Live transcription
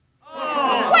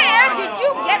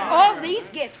are these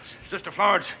gifts? Sister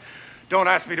Florence, don't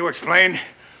ask me to explain.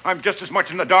 I'm just as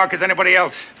much in the dark as anybody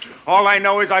else. All I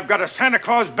know is I've got a Santa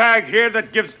Claus bag here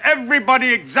that gives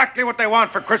everybody exactly what they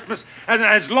want for Christmas, and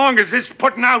as long as it's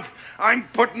putting out, I'm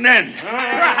putting in.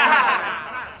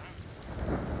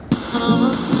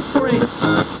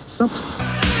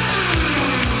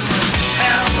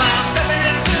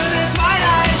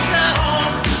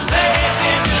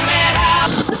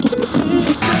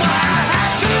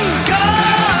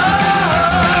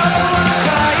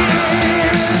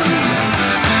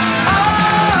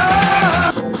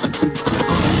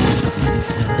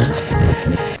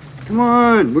 Come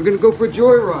on, we're gonna go for a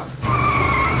joyride.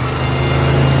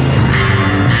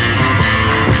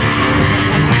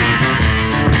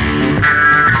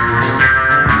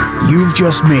 You've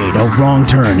just made a wrong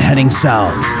turn heading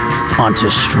south onto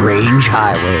strange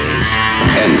highways.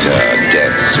 Enter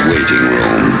Death's waiting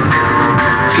room,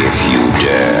 if you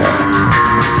dare.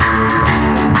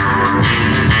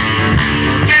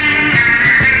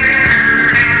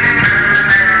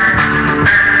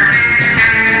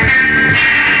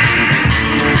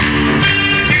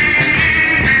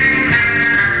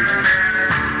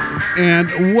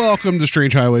 And welcome to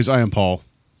Strange Highways. I am Paul.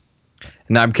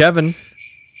 And I'm Kevin.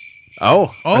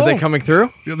 Oh, are they coming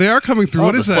through? They are coming through.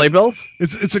 What is that? Sleigh bells?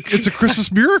 It's a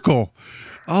Christmas miracle.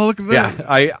 Oh, look at that.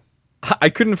 Yeah, I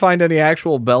couldn't find any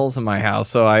actual bells in my house,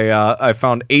 so I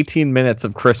found 18 minutes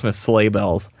of Christmas sleigh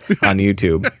bells on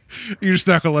YouTube. You're just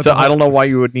not gonna let. So I don't know why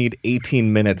you would need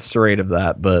 18 minutes straight of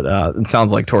that, but it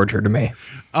sounds like torture to me.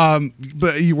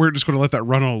 But we're just going to let that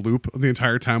run on a loop the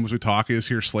entire time as we talk. Is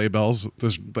hear sleigh bells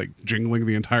just like jingling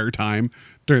the entire time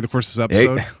during the course of this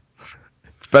episode. Hey,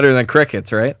 it's better than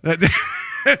crickets, right?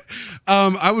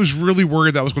 I was really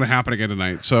worried that was going to happen again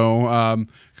tonight. So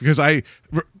because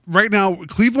right now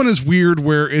Cleveland is weird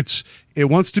where it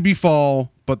wants to be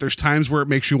fall, but there's times where it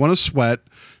makes you want to sweat.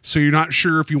 So you're not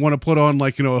sure if you want to put on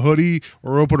like a hoodie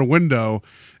or open a window.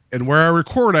 And where I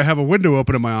record, I have a window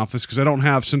open in my office because I don't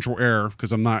have central air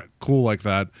because I'm not cool like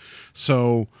that.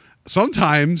 So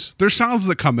sometimes there's sounds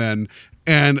that come in.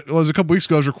 And it was a couple weeks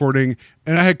ago I was recording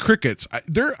and I had crickets.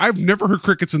 I've never heard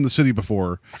crickets in the city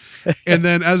before. And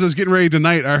then as I was getting ready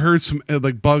tonight, I heard some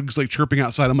like bugs like chirping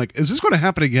outside. I'm like, is this going to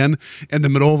happen again in the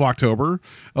middle of October?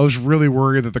 I was really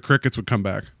worried that the crickets would come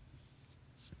back.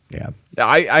 Yeah,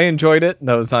 I enjoyed it.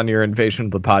 That was on your Invasion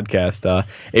of the podcast.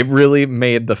 It really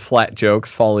made the flat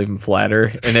jokes fall even flatter,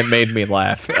 and it made me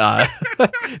laugh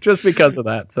just because of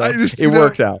that. So it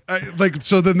worked out.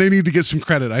 So then they need to get some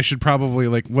credit. I should probably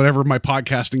whatever my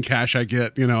podcasting cash I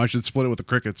get, I should split it with the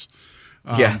crickets.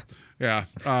 Yeah.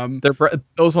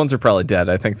 Those ones are probably dead.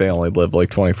 I think they only live like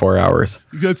 24 hours.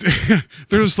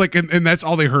 There's and that's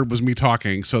all they heard was me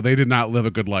talking. So they did not live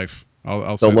a good life.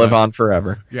 They'll live on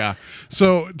forever. Yeah.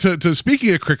 So to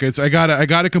speaking of crickets, I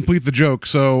gotta complete the joke.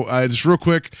 So just real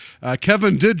quick,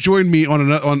 Kevin did join me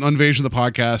on Invasion of the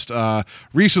podcast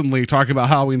recently talking about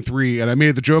Halloween 3, and I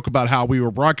made the joke about how we were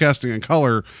broadcasting in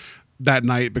color that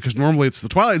night because normally it's the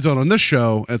Twilight Zone on this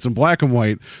show and it's in black and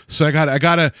white. So I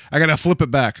gotta flip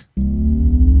it back.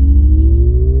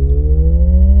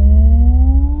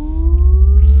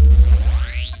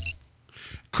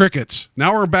 Crickets.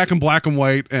 Now we're back in black and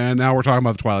white, and now we're talking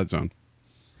about the Twilight Zone.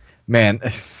 Man,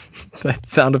 that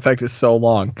sound effect is so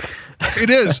long. It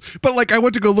is. But I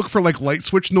went to go look for light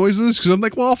switch noises because I'm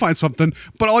like, well, I'll find something.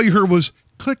 But all you heard was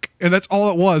click, and that's all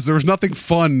it was. There was nothing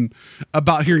fun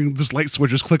about hearing this light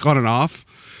switches click on and off.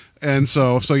 And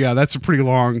so yeah, that's a pretty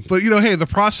long. But hey, the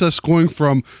process going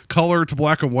from color to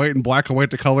black and white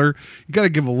to color, you got to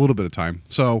give a little bit of time.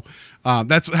 So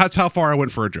that's how far I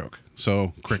went for a joke.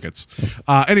 So crickets.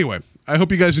 Anyway, I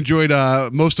hope you guys enjoyed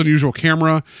Most Unusual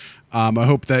Camera. I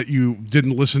hope that you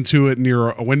didn't listen to it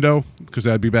near a window because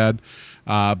that'd be bad.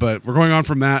 But we're going on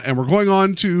from that, and we're going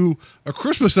on to a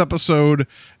Christmas episode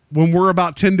when we're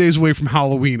about 10 days away from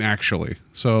Halloween, actually.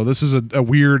 So this is a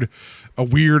weird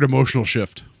emotional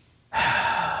shift.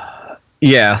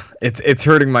 Yeah, it's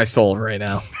hurting my soul right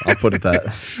now. I'll put it that.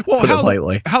 Well, put it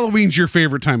lightly. Halloween's your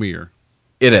favorite time of year.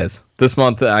 It is. This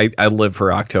month I live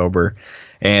for October,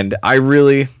 and I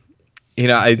really,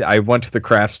 I went to the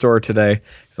craft store today,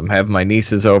 so I'm having my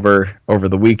nieces over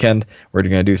the weekend. We're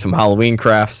going to do some Halloween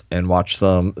crafts and watch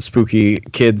some spooky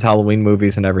kids Halloween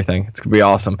movies and everything. It's going to be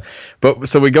awesome. But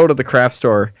so we go to the craft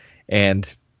store,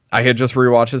 and I had just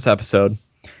rewatched this episode,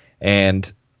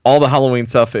 and all the Halloween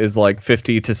stuff is like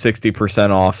 50 to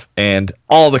 60% off, and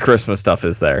all the Christmas stuff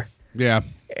is there. Yeah.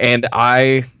 And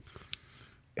I,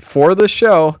 for the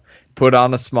show, put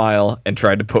on a smile and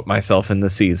tried to put myself in the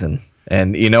season.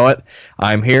 And you know what?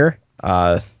 I'm here,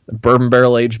 bourbon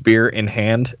barrel aged beer in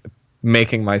hand,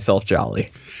 making myself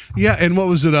jolly. Yeah, and what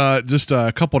was it? Just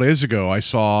a couple days ago, I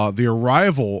saw the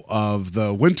arrival of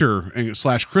the winter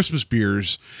 / Christmas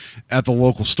beers at the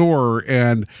local store,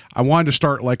 and I wanted to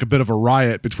start like a bit of a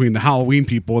riot between the Halloween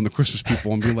people and the Christmas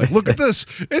people, and be like, "Look at this!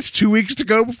 It's 2 weeks to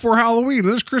go before Halloween, and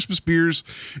there's Christmas beers,"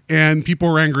 and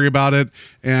people were angry about it.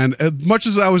 And as much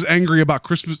as I was angry about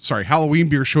Halloween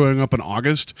beer showing up in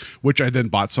August, which I then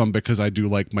bought some because I do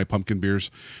like my pumpkin beers.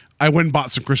 I went and bought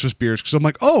some Christmas beers because I'm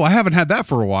like, oh, I haven't had that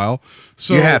for a while.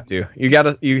 So you have to.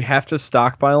 You have to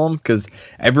stockpile them because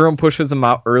everyone pushes them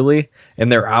out early,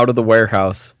 and they're out of the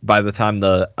warehouse by the time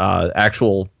the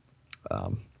actual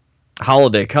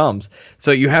holiday comes. So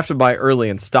you have to buy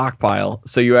early and stockpile,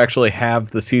 so you actually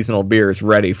have the seasonal beers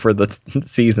ready for the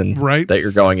season that you're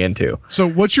going into. So,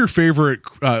 what's your favorite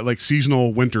like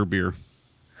seasonal winter beer?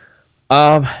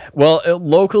 Well,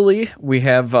 locally we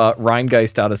have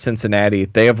Rheingeist out of Cincinnati.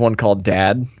 They have one called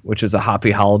Dad, which is a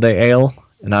hoppy holiday ale,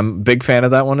 and I'm a big fan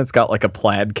of that one. It's got like a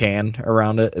plaid can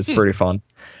around it. It's pretty fun.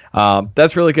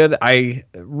 That's really good. I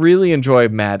really enjoy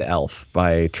Mad Elf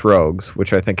by Trogs,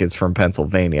 which I think is from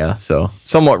Pennsylvania, so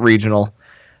somewhat regional.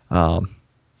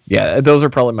 Yeah, those are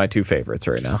probably my two favorites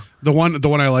right now. The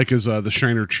one I like is the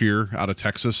Shiner Cheer out of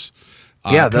Texas.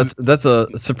 Yeah, that's a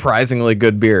surprisingly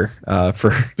good beer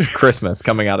for Christmas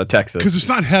coming out of Texas. Because it's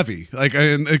not heavy,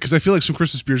 because I feel like some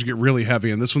Christmas beers get really heavy,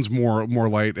 and this one's more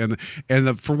light. And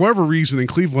for whatever reason in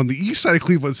Cleveland, the east side of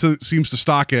Cleveland seems to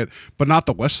stock it, but not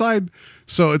the west side.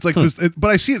 So it's like this, but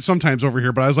I see it sometimes over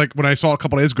here. But I was like, when I saw it a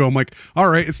couple days ago, I'm like, all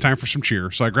right, it's time for some cheer.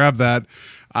 So I grabbed that.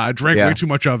 I drank way too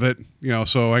much of it,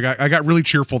 so I got really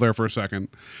cheerful there for a second.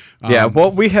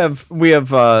 Well, we have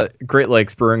Great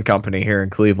Lakes Brewing Company here in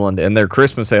Cleveland, and their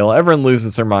Christmas ale. Everyone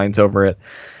loses their minds over it.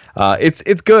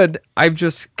 It's good. I've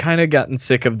just kind of gotten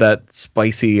sick of that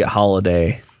spicy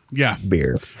holiday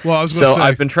beer. Well, I was gonna say,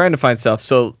 I've been trying to find stuff.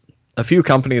 So a few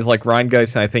companies like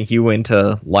Rheingeist, and I think you went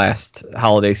to last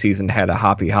holiday season, had a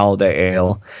hoppy holiday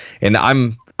ale, and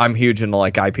I'm huge into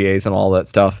like IPAs and all that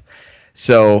stuff.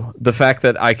 So the fact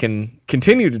that I can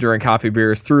continue to drink hoppy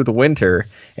beers through the winter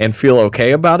and feel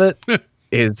okay about it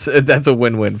that's a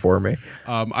win-win for me.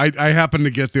 I happen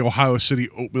to get the Ohio City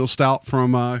Oatmeal Stout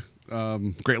from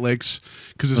Great Lakes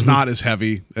because it's not as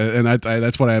heavy, and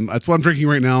that's what I'm drinking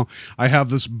right now. I have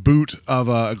this boot of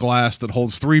a glass that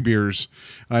holds 3 beers,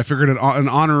 and I figured in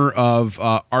honor of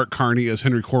Art Carney as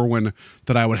Henry Corwin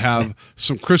that I would have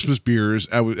some Christmas beers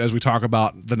as we talk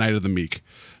about the Night of the Meek.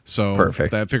 So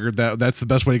perfect. I figured that's the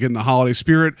best way to get in the holiday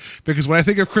spirit, because when I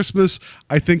think of Christmas,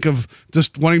 I think of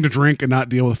just wanting to drink and not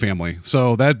deal with family.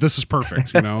 So this is perfect,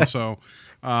 So,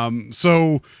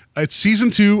 so it's season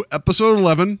 2, episode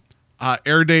 11,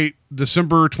 air date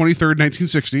December 23rd,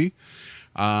 1960.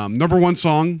 Number 1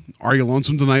 song, "Are You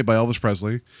Lonesome Tonight" by Elvis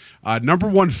Presley. Number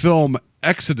 1 film,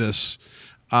 Exodus.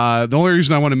 The only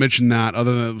reason I want to mention that,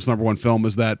 other than it was number 1 film,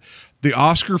 is that the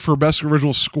Oscar for Best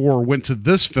Original Score went to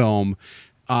this film.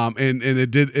 And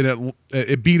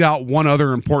it beat out one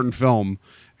other important film,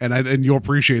 and you'll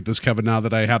appreciate this, Kevin, now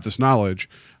that I have this knowledge.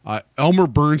 Elmer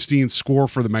Bernstein's score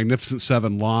for The Magnificent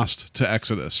Seven lost to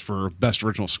Exodus for Best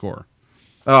Original Score.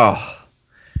 Oh,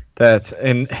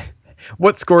 and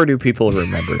what score do people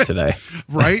remember today?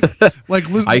 Right? Like,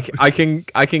 I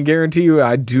can guarantee you,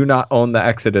 I do not own the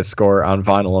Exodus score on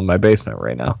vinyl in my basement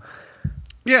right now.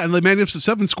 Yeah, and the Magnificent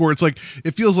Seven score,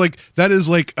 it feels like that is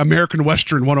like American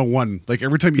Western 101. Like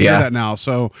every time you hear that now.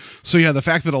 So yeah, the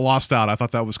fact that it lost out, I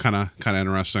thought that was kind of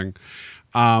interesting.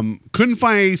 Couldn't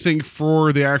find anything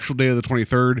for the actual day of the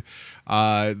 23rd.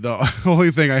 The only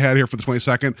thing I had here for the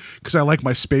 22nd, because I like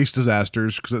my space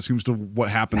disasters, because that seems to what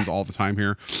happens all the time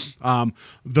here. The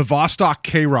Vostok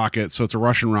K rocket, so it's a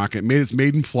Russian rocket, made its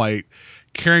maiden flight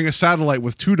carrying a satellite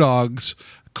with 2 dogs,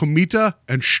 Kometa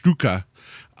and Shtuka.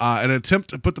 An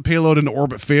attempt to put the payload into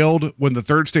orbit failed when the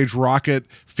 3rd stage rocket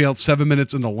failed 7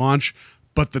 minutes into launch,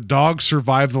 but the dogs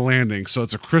survived the landing, so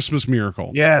it's a Christmas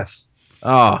miracle. Yes.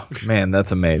 Oh, man,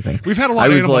 that's amazing. We've had a lot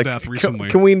of animal death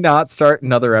recently. Can we not start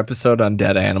another episode on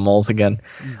dead animals again?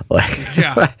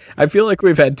 Yeah. I feel like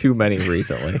we've had too many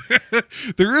recently.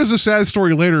 There is a sad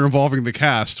story later involving the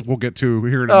cast we'll get to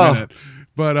here in a minute.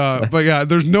 But yeah,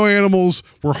 there's no animals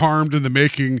were harmed in the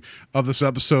making of this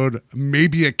episode.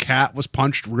 Maybe a cat was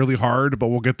punched really hard, but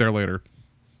we'll get there later.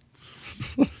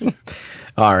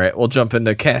 All right, we'll jump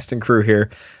into cast and crew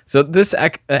here. So this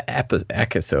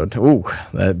episode, ooh,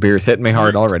 that beer's hitting me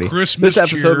hard already. Christmas this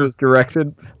episode cheer. was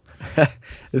directed.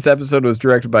 This episode was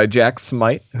directed by Jack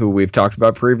Smite, who we've talked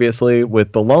about previously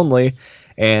with The Lonely,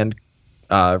 and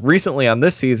recently on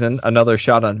this season, another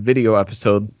shot on video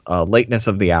episode, Lateness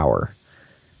of the Hour.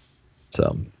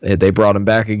 So they brought him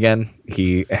back again.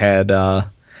 He had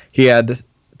He had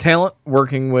talent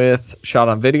working with shot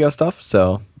on video stuff,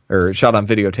 or shot on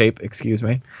videotape, excuse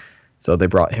me. So they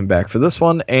brought him back for this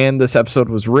one, and this episode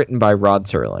was written by Rod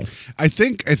Serling. I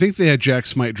think they had Jack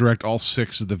Smite direct all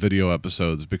 6 of the video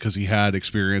episodes because he had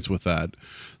experience with that.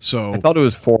 So I thought it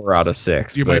was 4 out of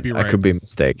 6. You might be right. I could be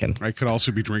mistaken. I could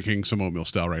also be drinking some oatmeal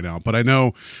stout right now, but I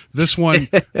know this one,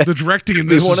 the directing in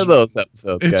this is one of those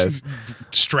episodes, guys.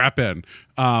 Strap in.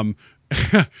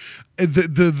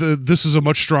 This is a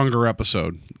much stronger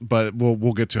episode, but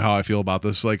we'll get to how I feel about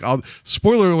this. Like,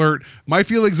 spoiler alert, my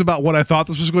feelings about what I thought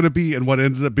this was going to be and what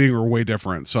ended up being are way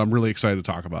different. So I'm really excited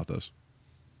to talk about this.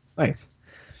 Nice.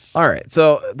 All right.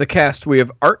 So the cast, we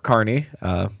have Art Carney,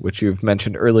 which you've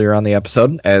mentioned earlier on the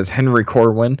episode, as Henry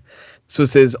Corwin. This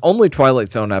was his only Twilight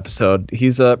Zone episode.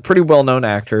 He's a pretty well-known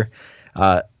actor.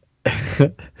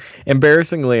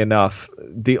 Embarrassingly enough,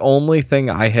 the only thing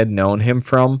I had known him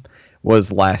from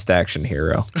was Last Action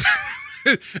Hero.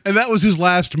 And that was his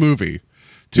last movie,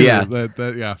 too.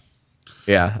 Yeah.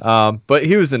 Yeah. But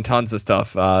he was in tons of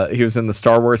stuff. He was in the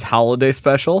Star Wars Holiday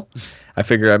Special. I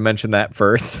figured I'd mention that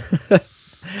first.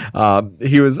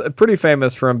 He was pretty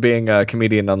famous from being a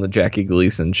comedian on the Jackie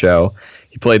Gleason show.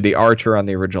 He played the Archer on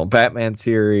the original Batman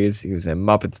series. He was in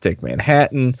Muppets Take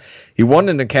Manhattan. He won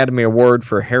an Academy Award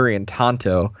for Harry and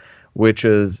Tonto, which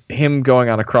is him going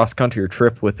on a cross-country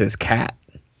trip with his cat.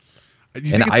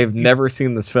 And I've never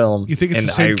seen this film. You think it's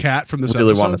the same cat from this episode? I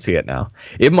really want to see it now.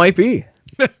 It might be.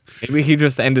 Maybe he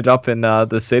just ended up in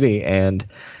the city and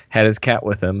had his cat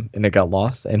with him, and it got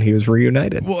lost, and he was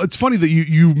reunited. Well, it's funny that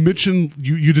you mentioned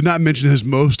you did not mention his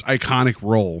most iconic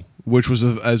role, which was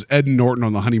as Ed Norton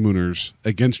on The Honeymooners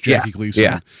against Jackie Gleason.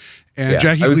 Yeah. And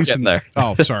Jackie I was Gleason. getting there.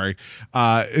 Oh, sorry.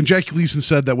 And Jackie Gleason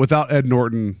said that without Ed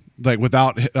Norton, like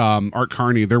without Art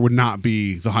Carney, there would not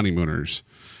be The Honeymooners.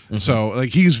 Mm-hmm. So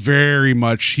like he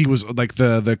was like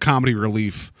the comedy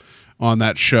relief on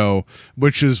that show,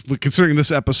 which is, considering this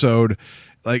episode,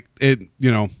 like he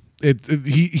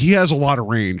has a lot of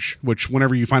range, which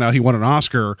whenever you find out he won an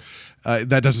Oscar, that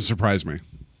doesn't surprise me.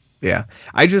 Yeah.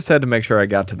 I just had to make sure I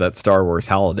got to that Star Wars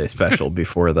Holiday Special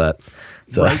before that.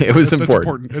 So right? It was That's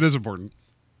important. It is important.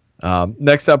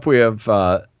 Next up, we have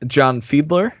John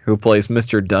Fiedler, who plays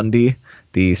Mr. Dundee,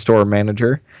 the store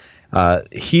manager.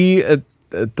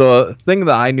 The thing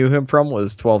that I knew him from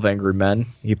was 12 Angry Men.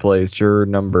 He plays juror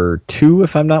number 2,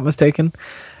 if I'm not mistaken.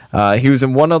 He was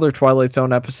in one other Twilight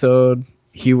Zone episode.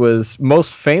 He was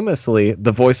most famously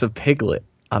the voice of Piglet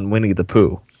on Winnie the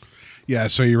Pooh. Yeah,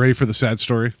 so you ready for the sad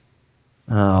story?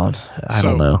 Oh, I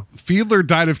don't know. Fiedler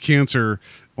died of cancer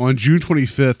on June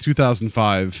 25th,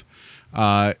 2005.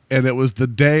 And it was the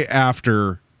day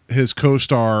after his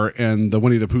co-star and the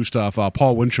Winnie the Pooh stuff,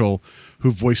 Paul Winchell,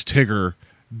 who voiced Tigger,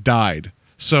 died.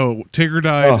 So Tigger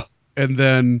died, and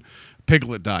then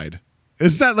Piglet died.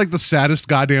 Isn't that like the saddest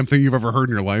goddamn thing you've ever heard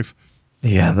in your life?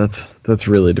 Yeah, that's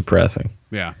really depressing.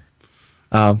 Yeah.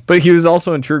 But he was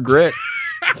also in True Grit.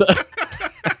 So.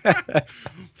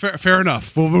 Fair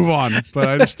enough. We'll move on. But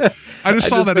I just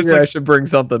saw that. It's like, I should bring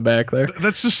something back there.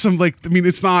 That's just some like. I mean,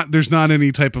 it's not. There's not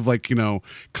any type of like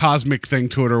cosmic thing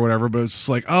to it or whatever. But it's just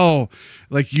like, oh,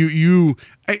 like you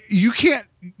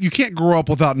can't grow up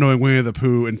without knowing Winnie the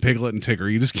Pooh and Piglet and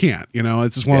Tigger. You just can't.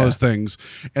 It's just one of those things.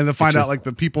 And to find out like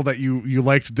the people that you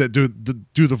like to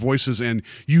do the voices, and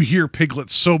you hear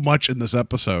Piglet so much in this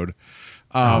episode.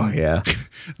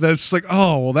 That's like,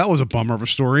 oh, well, that was a bummer of a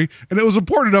story, and it was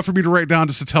important enough for me to write down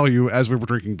just to tell you as we were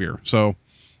drinking beer. So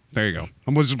there you go.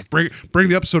 I'm going to just bring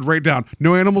the episode right down.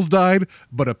 No animals died,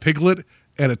 but a piglet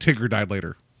and a Tigger died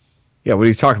later. Yeah, what are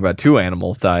you talking about? 2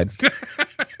 animals died.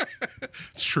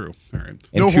 It's true. All right.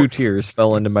 And 2 tears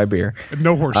fell into my beer. And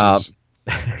no horses.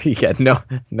 Yeah,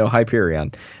 no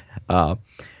Hyperion.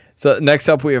 So next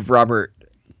up we have Robert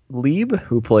Lieb,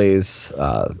 who plays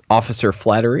Officer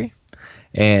Flattery.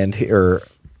 And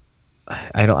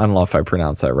I don't know if I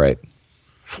pronounced that right.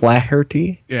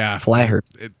 Flaherty? Yeah.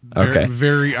 Flaherty. Okay.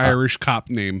 Very Irish cop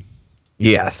name.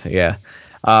 Yes, yeah.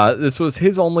 This was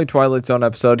his only Twilight Zone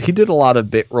episode. He did a lot of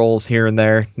bit roles here and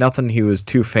there. Nothing he was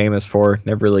too famous for.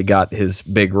 Never really got his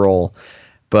big role.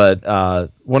 But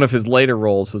one of his later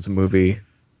roles was a movie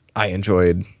I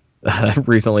enjoyed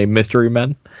recently, Mystery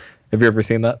Men. Have you ever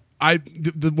seen that?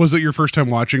 Was it your first time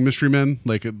watching Mystery Men,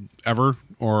 like ever,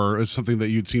 or is it something that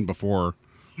you'd seen before?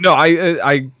 No,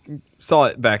 I saw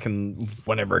it back in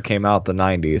whenever it came out, the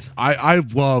 90s. I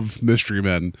love Mystery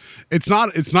Men. It's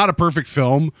not a perfect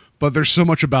film, but there's so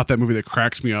much about that movie that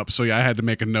cracks me up. So yeah, I had to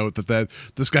make a note that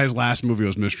this guy's last movie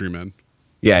was Mystery Men.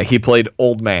 Yeah, he played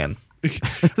Old Man.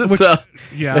 So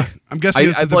Yeah, I'm guessing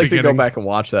it's at I'd the like to go beginning. back and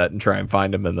watch that and try and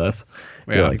find him in this.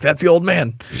 Be Yeah. like, that's the old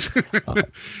man.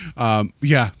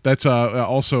 Yeah, that's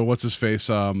also what's his face,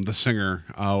 the singer.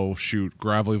 Oh shoot,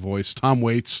 gravelly voice. Tom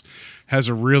Waits has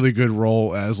a really good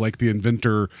role as like the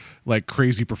inventor, like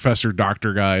crazy professor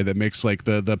doctor guy that makes like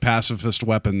the pacifist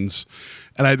weapons.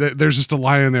 And there's just a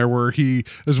line in there where he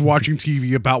is watching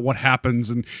TV about what happens,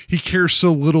 and he cares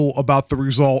so little about the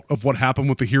result of what happened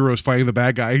with the heroes fighting the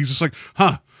bad guy. He's just like,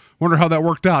 huh. Wonder how that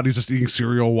worked out. He's just eating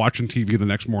cereal, watching TV the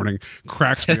next morning.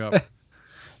 Cracks me up.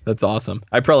 That's awesome.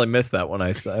 I probably missed that when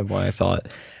I saw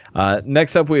it.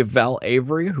 Next up, we have Val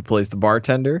Avery, who plays the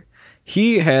bartender.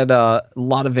 He had a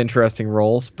lot of interesting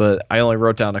roles, but I only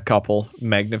wrote down a couple.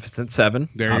 Magnificent Seven,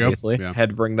 There you go. obviously. Yeah. Had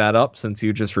to bring that up since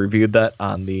you just reviewed that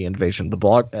on the Invasion of the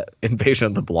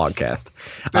Podcast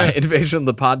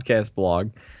blog.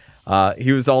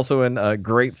 He was also in a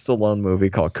great Stallone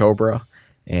movie called Cobra,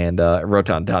 and wrote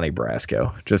down Donnie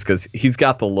Brasco just because he's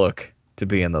got the look to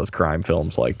be in those crime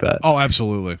films like that. Oh,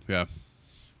 absolutely. Yeah.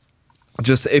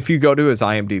 Just if you go to his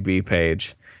IMDb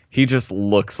page, he just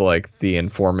looks like the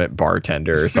informant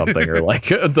bartender or something, or like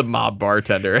the mob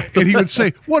bartender. And he would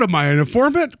say, "What am I, an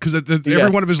informant?" Because every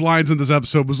one of his lines in this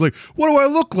episode was like, "What do I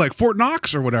look like, Fort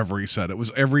Knox or whatever?" He said it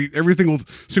was every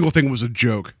single thing was a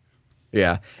joke.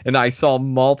 Yeah, and I saw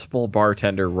multiple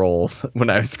bartender roles when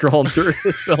I was scrolling through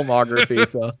his filmography.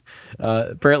 So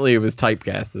apparently, it was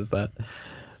typecast as that.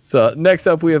 So next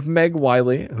up, we have Meg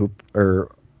Wiley,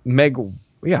 Meg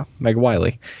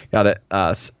Wiley, got it,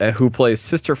 who plays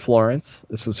Sister Florence.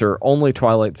 This was her only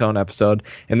Twilight Zone episode.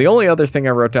 And the only other thing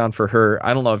I wrote down for her,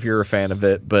 I don't know if you're a fan of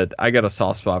it, but I got a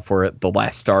soft spot for it, The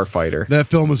Last Starfighter. That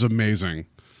film is amazing.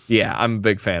 Yeah, I'm a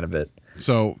big fan of it.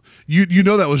 So you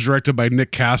know that was directed by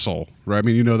Nick Castle, right? I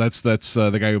mean, you know that's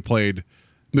the guy who played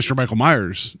Mr. Michael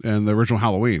Myers in the original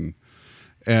Halloween.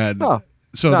 And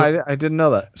so I didn't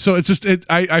know that. So it's just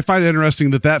I find it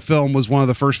interesting that film was one of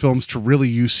the first films to really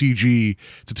use CG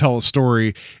to tell a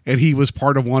story, and he was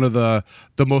part of one of the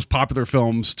most popular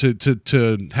films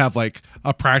to have like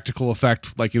a practical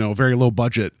effect, like, you know, very low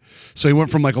budget. So he went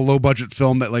from like a low budget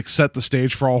film that like set the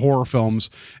stage for all horror films,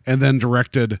 and then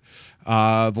directed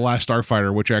The Last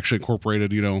Starfighter, which actually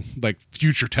incorporated, you know, like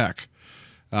future tech.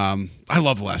 I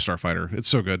love The Last Starfighter. It's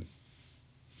so good.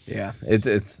 Yeah,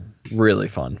 it's really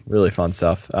fun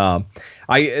stuff.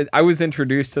 I was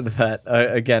introduced to that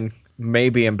again,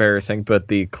 maybe embarrassing, but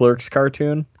the Clerks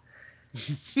cartoon.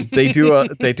 They do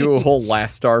a whole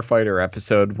Last Starfighter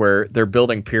episode where they're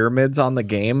building pyramids on the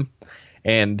game,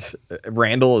 and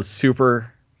Randall is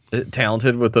super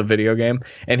talented with the video game,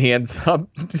 and he ends up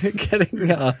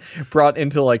getting brought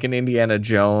into like an Indiana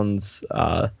Jones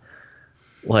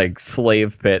like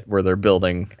slave pit where they're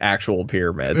building actual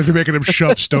pyramids. They're making him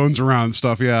shove stones around and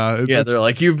stuff. Yeah. Yeah, they're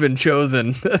like, you've been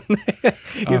chosen.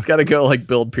 He's got to go like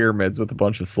build pyramids with a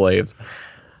bunch of slaves.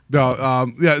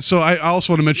 No, yeah. So I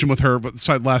also want to mention with her, but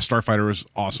Last Starfighter was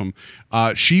awesome.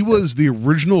 She was the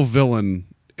original villain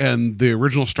and the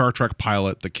original Star Trek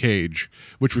pilot, The Cage,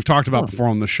 which we've talked about before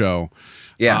on the show.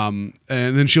 Yeah. And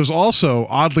then she was also,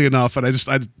 oddly enough, and I just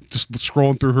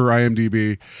scrolling through her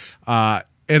IMDb,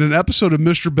 in an episode of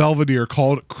Mr. Belvedere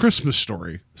called Christmas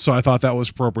Story. So I thought that was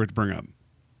appropriate to bring up.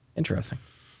 Interesting.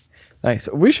 Nice.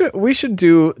 We should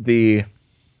do the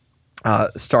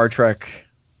Star Trek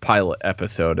pilot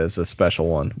episode as a special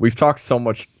one. We've talked so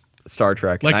much Star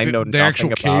Trek, like and I know the nothing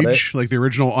actual about Cage, it. like the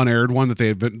original unaired one that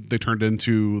they turned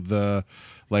into the,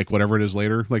 like, whatever it is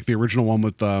later, like the original one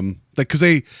with like, because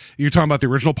you're talking about the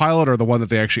original pilot or the one that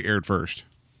they actually aired first?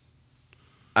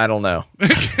 I don't know.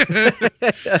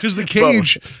 Because the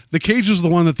Cage was the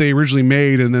one that they originally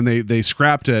made, and then they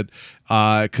scrapped it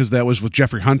because that was with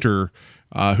Jeffrey Hunter,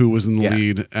 who was in the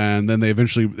lead, and then they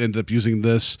eventually ended up using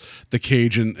the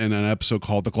Cage in an episode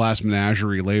called The Glass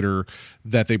Menagerie later,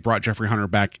 that they brought Jeffrey Hunter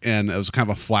back in. It was kind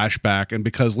of a flashback, and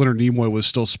because Leonard Nimoy was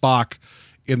still Spock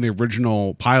in the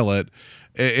original pilot,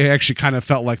 it actually kind of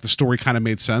felt like the story kind of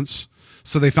made sense.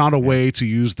 So they found a way to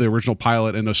use the original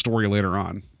pilot in a story later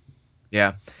on.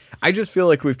 Yeah. I just feel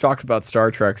like we've talked about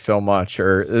Star Trek so much,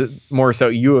 or more so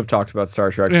you have talked about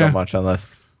Star Trek so much on this.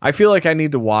 I feel like I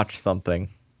need to watch something.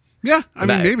 Yeah, I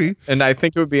mean, maybe. And I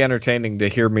think it would be entertaining to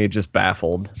hear me just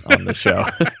baffled on the show.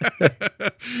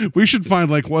 We should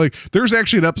find there's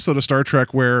actually an episode of Star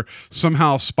Trek where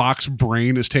somehow Spock's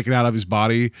brain is taken out of his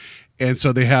body, and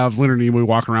so they have Leonard Nimoy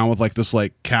walking around with like this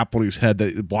like cap on his head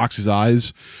that blocks his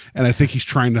eyes, and I think he's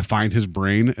trying to find his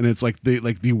brain, and it's like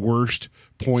the worst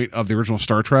point of the original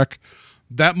Star Trek.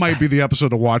 That might be the episode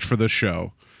to watch for this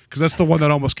show, because that's the one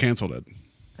that almost canceled it.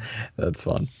 That's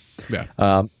fun.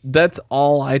 Yeah. That's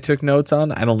all I took notes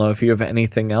on. I don't know if you have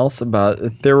anything else about.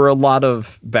 There were a lot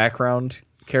of background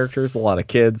characters, a lot of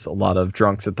kids, a lot of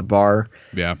drunks at the bar.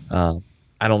 Yeah.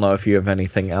 I don't know if you have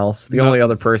anything else. The only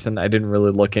other person I didn't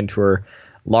really look into her,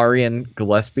 Larian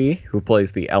Gillespie, who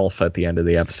plays the elf at the end of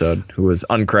the episode, who was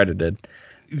uncredited.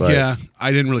 But, yeah,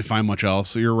 I didn't really find much else.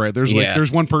 So you're right.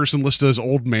 There's one person listed as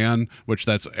old man, which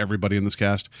that's everybody in this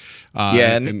cast.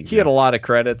 And he had a lot of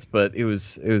credits, but it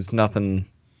was nothing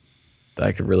that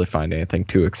I could really find anything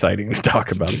too exciting to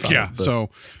talk about. Yeah, it. So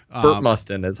Burt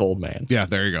Mustin as old man. Yeah,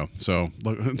 there you go. So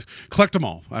look, collect them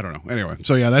all. I don't know. Anyway,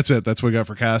 so yeah, that's it. That's what we got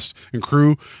for cast and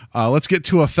crew. Let's get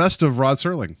to a festive Rod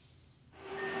Serling.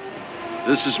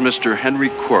 This is Mr. Henry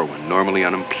Corwin, normally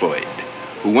unemployed,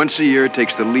 who once a year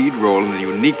takes the lead role in the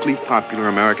uniquely popular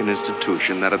American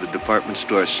institution, that of the department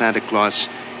store Santa Claus,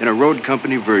 in a road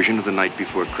company version of The Night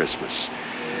Before Christmas.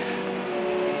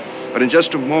 But in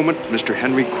just a moment, Mr.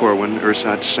 Henry Corwin,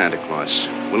 ersatz Santa Claus,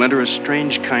 will enter a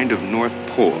strange kind of North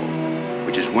Pole,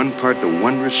 which is one part the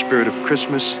wondrous spirit of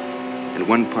Christmas and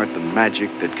one part the magic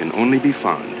that can only be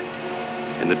found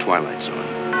in the Twilight Zone.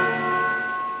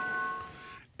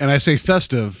 And I say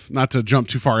festive, not to jump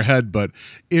too far ahead, but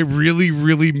it really,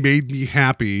 really made me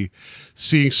happy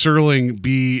seeing Serling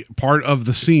be part of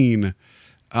the scene,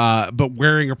 but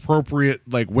wearing appropriate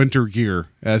like winter gear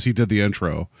as he did the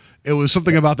intro. It was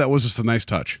something about that was just a nice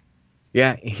touch.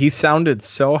 Yeah, he sounded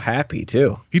so happy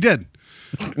too. He did.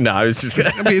 No, I was just.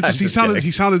 I mean,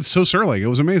 he sounded so Serling. It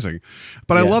was amazing,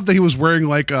 but I love that he was wearing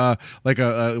it's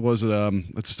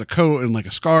just a coat and like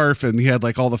a scarf, and he had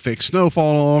like all the fake snow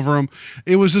falling all over him.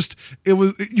 It was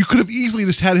you could have easily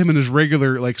just had him in his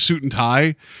regular like suit and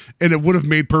tie, and it would have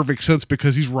made perfect sense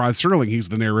because he's Rod Serling. He's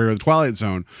the narrator of the Twilight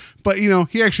Zone, but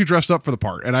he actually dressed up for the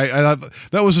part, and I thought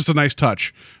that was just a nice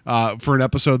touch for an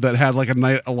episode that had like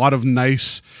a lot of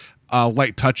nice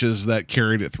light touches that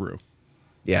carried it through.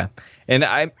 Yeah, and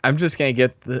I'm just gonna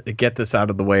get this out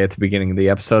of the way at the beginning of the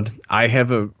episode. I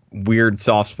have a weird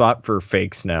soft spot for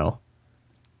fake snow.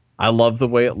 I love the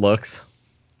way it looks.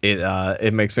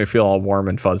 It makes me feel all warm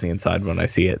and fuzzy inside when I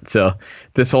see it. So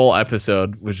this whole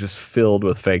episode was just filled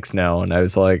with fake snow, and I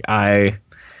was like, I'm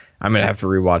gonna have to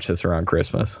rewatch this around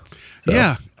Christmas. So.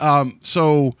 Yeah.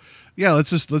 Let's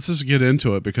just get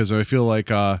into it because I feel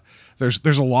like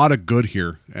there's a lot of good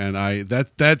here, and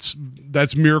that's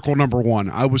miracle number one.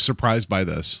 I was surprised by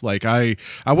this. Like I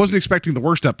wasn't expecting the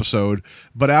worst episode,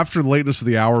 but after the lateness of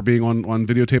the hour being on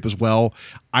videotape as well,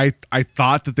 I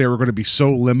thought that they were going to be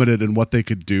so limited in what they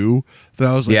could do that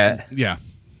I was like, yeah,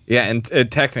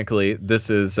 and technically this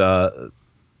is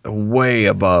way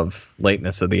above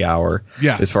lateness of the hour.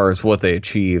 Yeah, as far as what they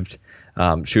achieved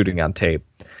shooting on tape.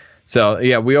 So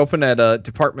yeah, we open at a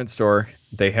department store.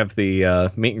 They have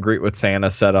the meet and greet with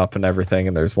Santa set up and everything,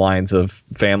 and there's lines of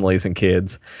families and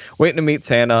kids waiting to meet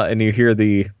Santa, and you hear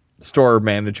the store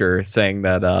manager saying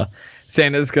that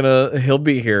he'll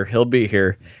be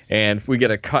here, and we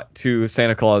get a cut to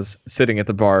Santa Claus sitting at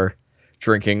the bar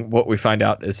drinking what we find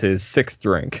out is his sixth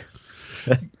drink.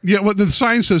 Yeah, well, the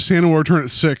sign says Santa will return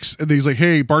at 6, and he's like,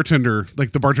 "Hey, bartender!"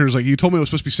 Like the bartender's like, "You told me it was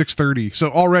supposed to be 6:30," so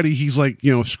already he's like,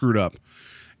 screwed up.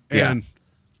 And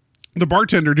the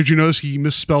bartender, did you notice he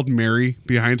misspelled Mary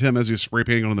behind him as he was spray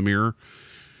painting on the mirror?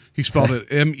 He spelled it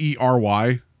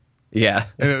Mery. Yeah.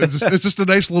 And it's just a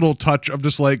nice little touch of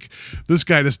just like, this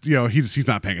guy just, he's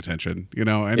not paying attention,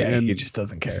 and he just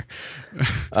doesn't care.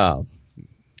 But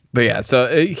yeah,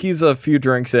 so he's a few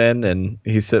drinks in and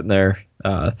he's sitting there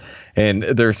and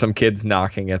there's some kids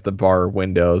knocking at the bar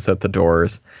windows at the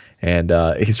doors, and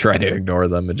he's trying to ignore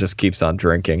them and just keeps on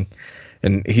drinking.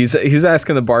 And he's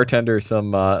asking the bartender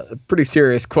some pretty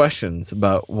serious questions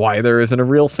about why there isn't a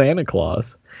real Santa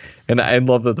Claus. And I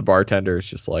love that the bartender is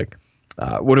just like,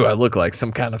 what do I look like?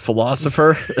 Some kind of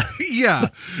philosopher? Yeah.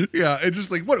 It's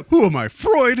just like, who am I?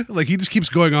 Freud? Like, he just keeps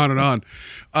going on and on.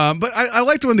 But I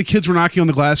liked when the kids were knocking on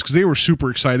the glass because they were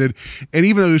super excited. And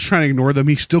even though he was trying to ignore them,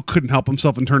 he still couldn't help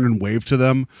himself and turn and wave to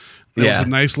them. It was a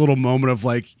nice little moment of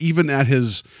like, even at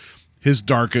his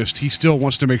darkest, he still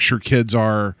wants to make sure kids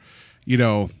are,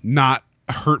 not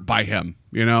hurt by him,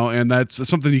 and that's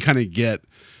something you kind of get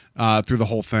through the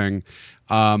whole thing.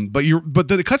 But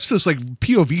then it cuts to this like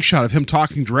POV shot of him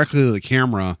talking directly to the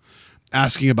camera,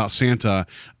 asking about Santa,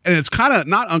 and it's kind of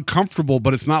not uncomfortable,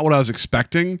 but it's not what I was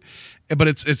expecting. But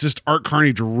it's just Art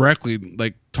Carney directly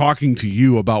like talking to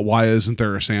you about why isn't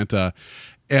there a Santa,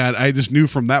 and I just knew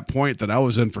from that point that I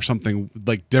was in for something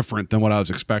like different than what I was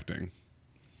expecting.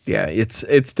 Yeah,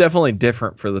 it's definitely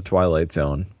different for the Twilight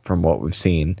Zone from what we've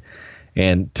seen.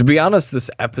 And to be honest, this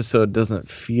episode doesn't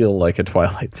feel like a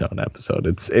Twilight Zone episode.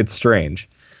 It's strange.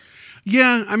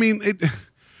 Yeah, I mean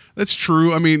that's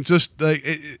true. I mean, just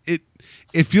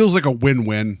it feels like a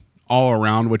win-win all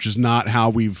around, which is not how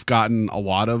we've gotten a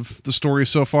lot of the story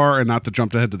so far. And not to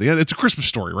jump ahead to the end, it's a Christmas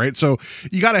story, right? So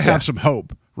you got to have some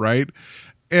hope, right?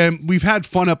 And we've had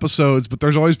fun episodes, but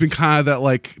there's always been kind of that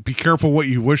like, be careful what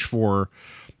you wish for.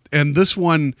 And this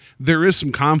one, there is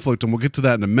some conflict, and we'll get to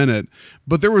that in a minute.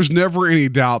 But there was never any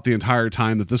doubt the entire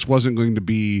time that this wasn't going to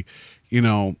be, you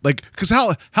know, like, because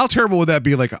how terrible would that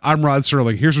be? Like, I'm Rod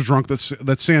Serling. Here's a drunk that's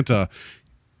Santa.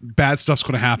 Bad stuff's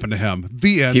going to happen to him.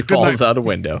 The end. He falls out a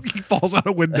window. He falls out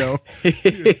a window.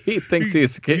 He thinks he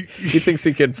thinks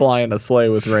he can fly in a sleigh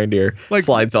with reindeer. Like,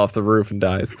 slides off the roof and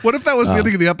dies. What if that was the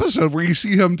ending of the episode where you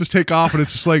see him just take off and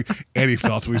it's just like, and he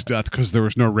fell to his death because there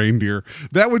was no reindeer?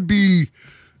 That would be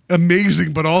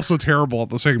amazing, but also terrible at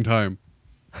the same time.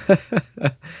 I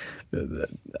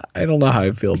don't know how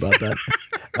I feel about that.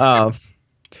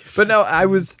 But no, I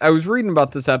was reading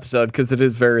about this episode because it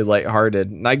is very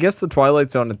lighthearted, and I guess the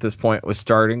Twilight Zone at this point was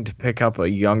starting to pick up a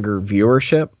younger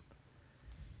viewership.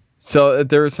 So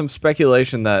there was some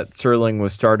speculation that Serling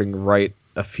was starting to write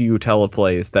a few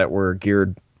teleplays that were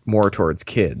geared more towards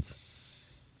kids.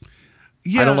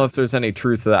 Yeah. I don't know if there's any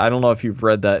truth to that. I don't know if you've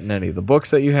read that in any of the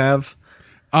books that you have.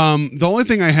 The only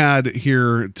thing I had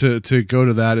here to go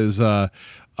to that is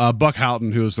Buck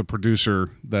Houghton, who is the producer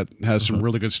that has some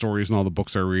really good stories in all the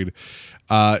books I read,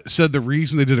 said the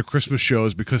reason they did a Christmas show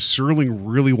is because Serling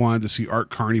really wanted to see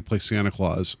Art Carney play Santa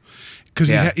Claus. Because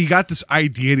he got this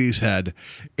idea in his head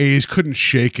and he just couldn't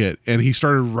shake it. And he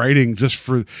started writing just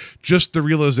the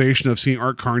realization of seeing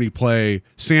Art Carney play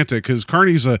Santa. Because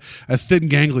Carney's a thin,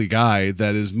 gangly guy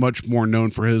that is much more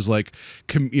known for his like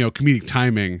comedic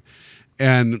timing.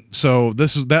 And so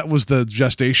that was the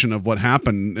gestation of what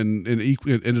happened, and it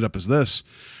ended up as this.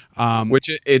 Which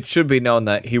it should be known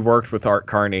that he worked with Art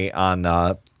Carney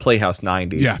on Playhouse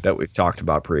 90 that we've talked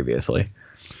about previously.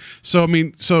 So I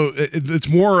mean, it's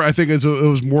more. I think it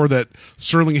was more that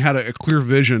Serling had a clear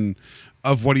vision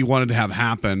of what he wanted to have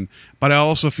happen. But I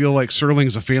also feel like Serling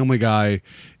is a family guy,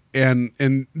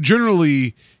 and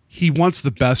generally he wants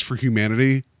the best for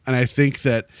humanity. And I think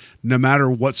that no matter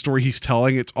what story he's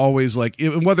telling, it's always like,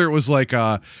 whether it was like,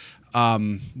 Time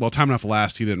Enough to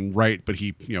Last, he didn't write, but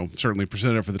he, certainly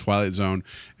presented it for the Twilight Zone,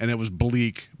 and it was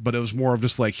bleak, but it was more of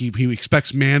just like, he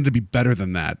expects man to be better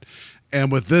than that.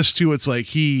 And with this too, it's like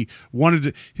he wanted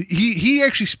to, he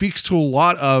actually speaks to a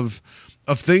lot of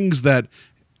things that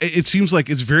it seems like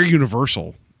it's very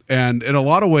universal. And in a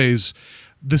lot of ways,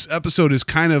 this episode is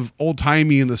kind of old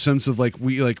timey in the sense of like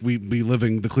we live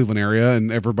in the Cleveland area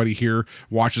and everybody here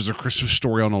watches A Christmas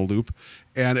Story on a loop,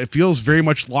 and it feels very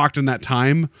much locked in that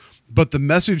time. But the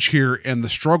message here and the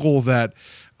struggle that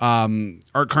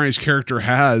Art Carney's character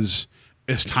has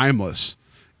is timeless,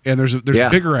 and there's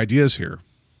bigger ideas here.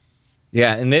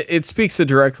 Yeah, and it speaks to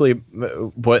directly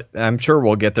what I'm sure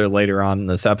we'll get there later on in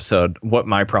this episode, what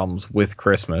my problems with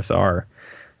Christmas are.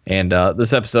 And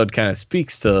this episode kind of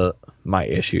speaks to my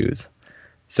issues.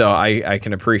 So I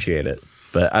can appreciate it,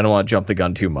 but I don't want to jump the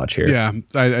gun too much here. Yeah.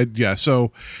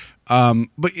 So,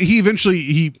 but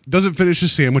he doesn't finish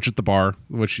his sandwich at the bar,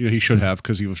 which he should have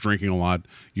because he was drinking a lot.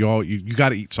 You got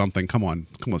to eat something. Come on,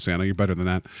 Santa, you're better than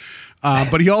that.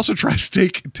 But he also tries to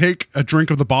take a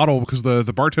drink of the bottle because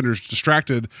the bartender's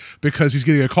distracted because he's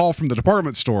getting a call from the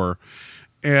department store.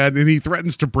 And he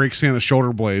threatens to break Santa's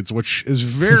shoulder blades, which is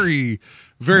very,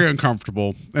 very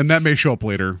uncomfortable. And that may show up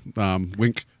later.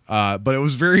 Wink. But it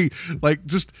was very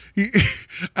he's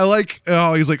like,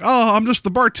 oh, I'm just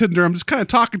the bartender. I'm just kind of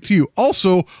talking to you.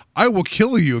 Also, I will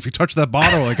kill you if you touch that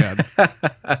bottle again.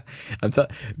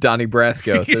 Donnie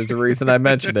Brasco. There's a reason I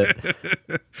mentioned it.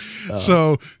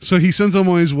 So he sends him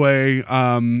on his way.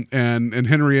 And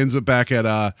Henry ends up back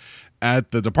at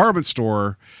the department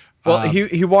store. Well,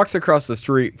 he walks across the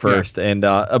street first, and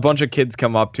a bunch of kids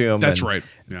come up to him. That's right.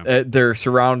 Yeah. They're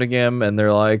surrounding him, and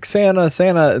they're like, Santa,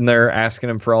 Santa, and they're asking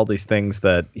him for all these things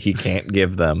that he can't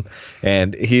give them.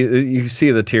 And you see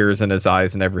the tears in his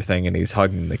eyes and everything, and he's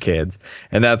hugging the kids.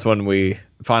 And that's when we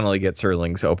finally get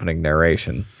Serling's opening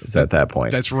narration. Is at that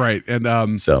point. That's right.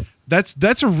 And so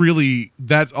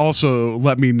that also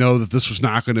let me know that this was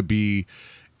not going to be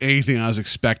anything I was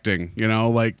expecting.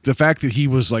 Like the fact that he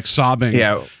was like sobbing.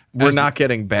 Yeah. We're not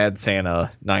getting Bad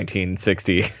Santa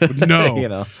 1960.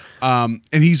 No. And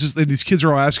these kids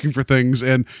are all asking for things.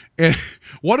 And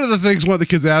one of the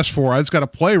kids asked for, I just got to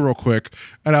play real quick.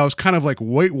 And I was kind of like,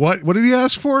 wait, what? What did he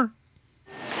ask for?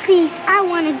 Please, I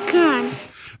want a gun.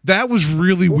 That was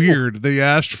really weird. They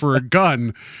asked for a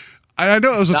gun. I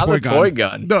know it was a Not toy a gun. toy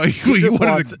gun. No, he just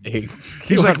wanted wants, he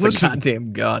he's like, like, listen, a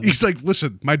goddamn gun. He's like,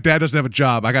 listen, my dad doesn't have a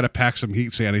job. I got to pack some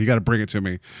heat, Santa. You got to bring it to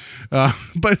me.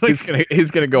 But like,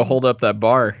 he's gonna go hold up that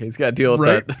bar. He's got to deal with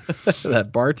Right?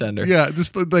 that bartender. yeah,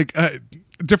 just like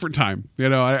different time. You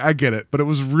know, I get it, but it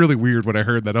was really weird when I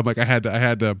heard that. I'm like, I had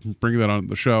to bring that on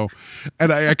the show,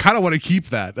 and I kind of want to keep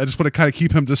that. I just want to kind of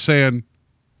keep him just saying,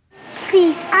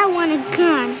 Please, I want a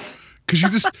gun. because you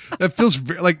just that feels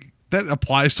like that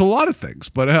applies to a lot of things.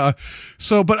 But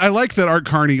but I like that Art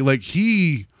Carney, like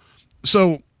you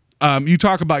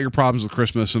talk about your problems with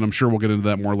Christmas, and I'm sure we'll get into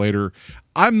that more later.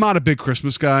 I'm not a big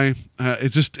Christmas guy.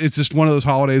 It's just one of those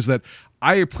holidays that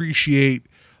I appreciate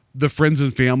the friends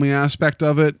and family aspect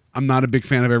of it. I'm not a big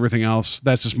fan of everything else.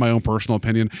 That's just my own personal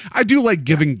opinion. I do like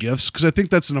giving gifts because I think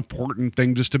that's an important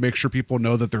thing, just to make sure people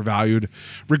know that they're valued,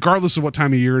 regardless of what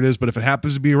time of year it is. But if it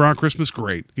happens to be around Christmas,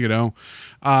 great, you know?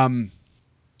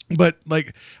 But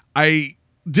like, I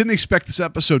didn't expect this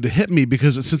episode to hit me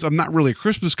because since I'm not really a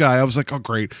Christmas guy, I was like, oh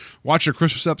great, watch a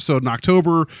Christmas episode in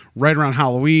October, right around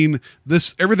Halloween.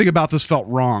 Everything about this felt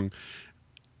wrong.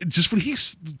 Just when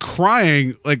he's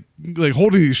crying, like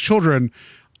holding these children,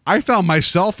 I found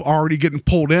myself already getting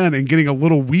pulled in and getting a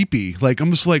little weepy. Like, I'm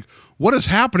just like, what is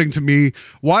happening to me?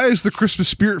 Why is the Christmas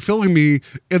spirit filling me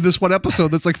in this one episode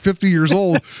that's like 50 years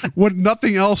old when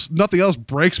nothing else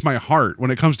breaks my heart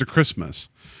when it comes to Christmas?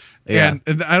 Yeah.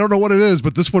 And I don't know what it is,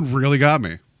 but this one really got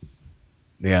me.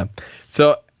 Yeah.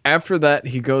 So after that,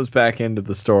 he goes back into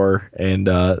the store, and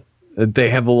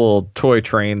they have a little toy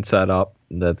train set up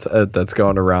that's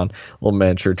going around, a little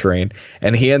miniature train,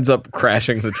 and he ends up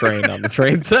crashing the train on the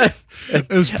train set. It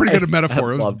was pretty good a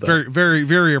metaphor. It was very, very,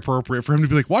 very appropriate for him to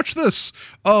be like, watch this.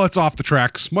 Oh, it's off the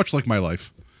tracks, much like my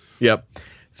life. Yep.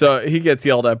 So he gets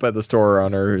yelled at by the store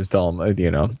owner, who's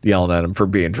yelling at him for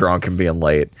being drunk and being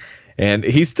late. And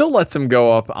he still lets him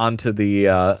go up onto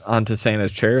onto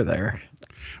Santa's chair there.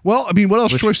 Well, I mean, what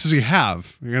else choice does he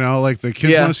have? You know, like the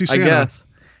kids want to see Santa. I guess.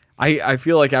 I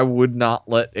feel like I would not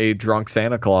let a drunk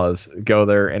Santa Claus go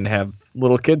there and have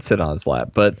little kids sit on his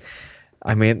lap. But,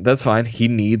 I mean, that's fine. He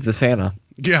needs a Santa.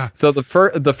 Yeah. So the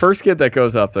first kid that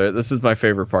goes up there, this is my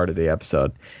favorite part of the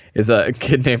episode, is a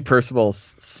kid named Percival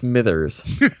Smithers,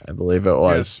 I believe it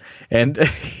was. Yes.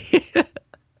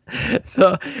 And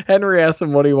so Henry asks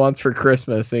him what he wants for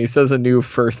Christmas, and he says a new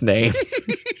first name.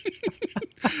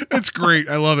 It's great.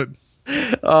 I love it.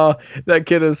 Oh, that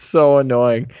kid is so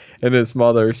annoying, and his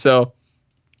mother. So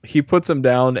he puts him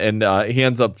down, and he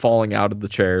ends up falling out of the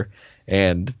chair.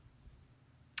 And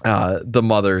the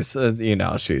mother's,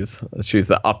 she's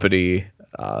the uppity,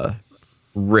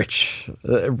 rich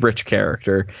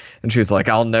character, and she's like,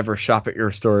 "I'll never shop at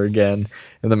your store again."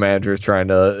 And the manager is trying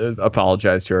to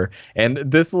apologize to her. And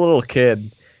this little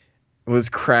kid was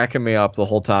cracking me up the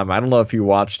whole time. I don't know if you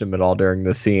watched him at all during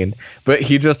the scene, but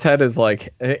he just had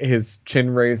his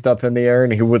chin raised up in the air,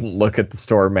 and he wouldn't look at the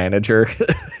store manager.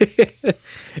 It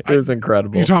was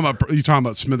incredible. You talking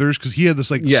about Smithers, because he had this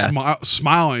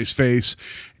smile on his face,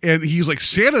 and he's like,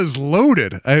 Santa's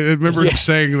loaded. I remember him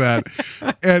saying that,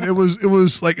 and it was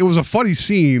a funny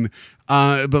scene.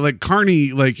 But like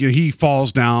Carney, he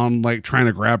falls down trying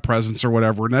to grab presents or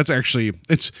whatever, and that's actually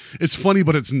it's funny,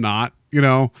 but it's not,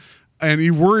 And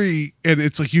you worry, and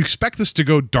it's like you expect this to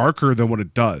go darker than what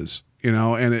it does,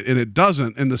 and it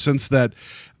doesn't, in the sense that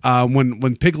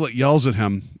when Piglet yells at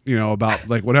him, about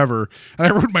whatever, and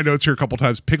I wrote in my notes here a couple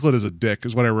times, Piglet is a dick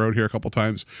is what I wrote here a couple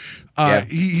times.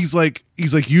 He's like you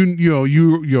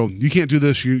can't do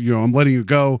this, I'm letting you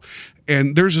go,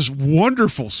 and there's this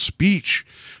wonderful speech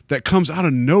that comes out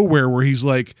of nowhere where he's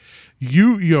like,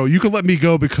 you can let me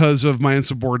go because of my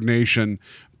insubordination,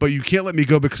 but you can't let me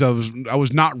go because I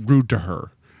was not rude to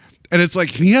her. And it's like,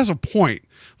 he has a point.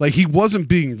 Like, he wasn't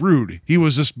being rude. He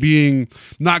was just being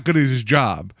not good at his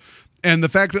job. And the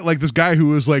fact that this guy who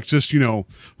was just,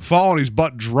 falling his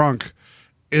butt drunk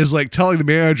is telling the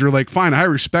manager, fine, I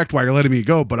respect why you're letting me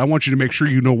go, but I want you to make sure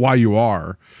you know why you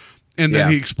are. And then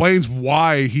he explains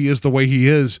why he is the way he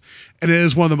is. And it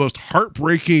is one of the most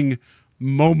heartbreaking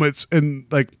moments in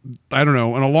I don't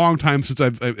know, in a long time since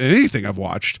anything I've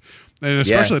watched. And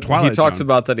especially the Twilight Zone. He talks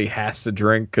about that he has to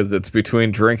drink because it's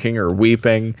between drinking or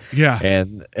weeping. Yeah.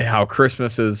 And how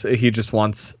Christmas is, he just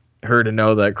wants her to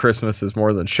know that Christmas is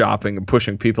more than shopping and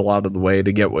pushing people out of the way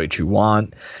to get what you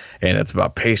want. And it's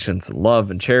about patience and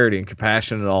love and charity and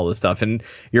compassion and all this stuff. And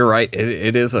you're right.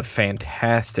 It is a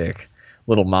fantastic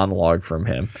little monologue from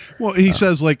him. Well, he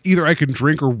says either I can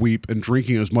drink or weep, and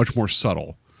drinking is much more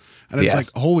subtle. And it's like,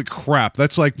 holy crap,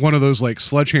 that's like one of those like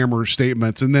sledgehammer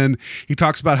statements. And then he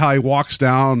talks about how he walks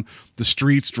down the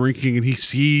streets drinking, and he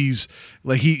sees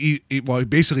like he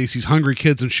basically sees hungry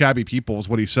kids and shabby people is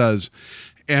what he says.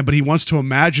 But he wants to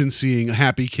imagine seeing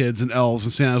happy kids and elves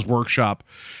in Santa's workshop.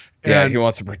 Yeah, And he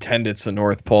wants to pretend it's the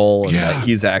North Pole and that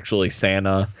he's actually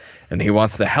Santa, and he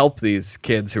wants to help these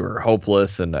kids who are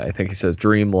hopeless and I think he says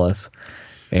dreamless,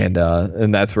 and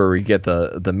that's where we get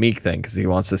the meek thing, because he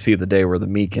wants to see the day where the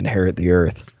meek inherit the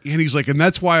earth. And he's like, and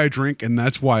that's why I drink, and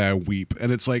that's why I weep.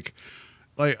 And it's like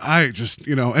I just,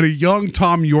 and a young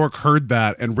Tom York heard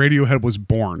that, and Radiohead was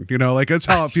born. Like that's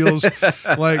how it feels.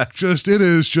 Like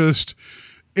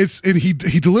and he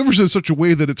delivers it in such a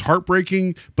way that it's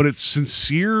heartbreaking, but it's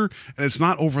sincere and it's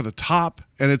not over the top,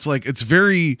 and it's like it's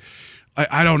very,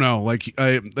 I don't know, like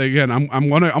I'm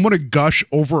gonna gush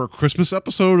over a Christmas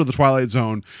episode of The Twilight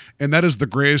Zone, and that is the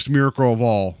greatest miracle of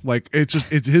all. Like it's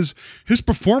his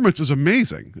performance is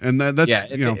amazing, and that's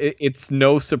it's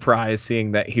no surprise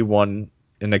seeing that he won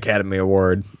an Academy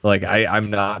Award. Like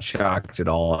I'm not shocked at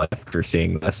all after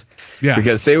seeing this. Yeah.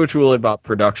 Because say what you will about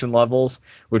production levels,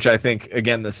 which I think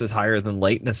again this is higher than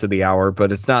Lateness of the Hour,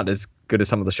 but it's not as good as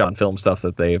some of the shot and film stuff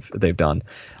that they've done.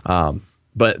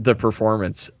 But the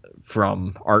performance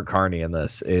from Art Carney in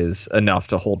this is enough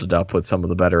to hold it up with some of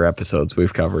the better episodes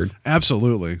we've covered.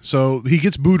 Absolutely. So he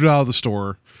gets booted out of the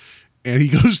store, and he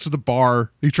goes to the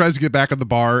bar. He tries to get back at the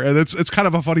bar, and it's kind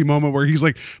of a funny moment where he's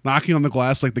like knocking on the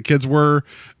glass like the kids were,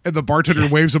 and the bartender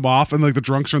waves him off, and like the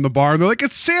drunks are in the bar, and they're like,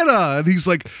 "It's Santa!" And he's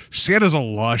like, "Santa's a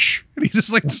lush," and he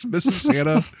just like dismisses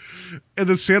Santa. And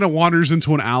then Santa wanders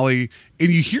into an alley, and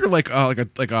you hear like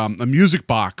a music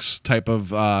box type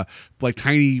of like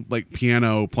tiny like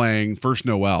piano playing First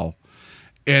Noel.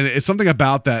 And it's something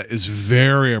about that is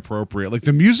very appropriate. Like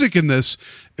the music in this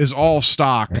is all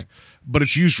stock, but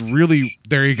it's used really.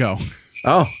 There you go.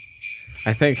 Oh,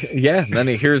 I think then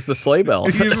he hears the sleigh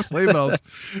bells. He hears the sleigh bells.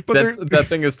 But that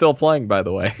thing is still playing, by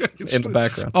the way, in the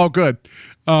background. Oh, good.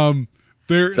 So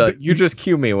you just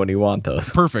cue me when you want those.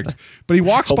 Perfect. But he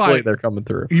walks by. Hopefully they're coming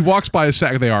through. He walks by a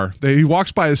sack. They are. He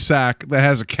walks by a sack that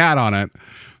has a cat on it.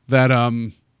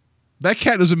 That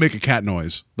cat doesn't make a cat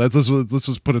noise. Let's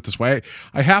just put it this way.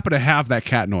 I happen to have that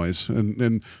cat noise,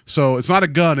 and so it's not a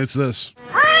gun. It's this.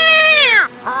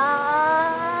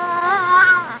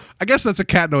 I guess that's a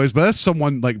cat noise, but that's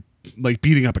someone like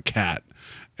beating up a cat.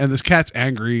 And this cat's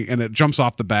angry, and it jumps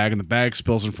off the bag, and the bag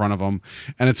spills in front of him,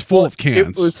 and it's full of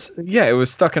cans. It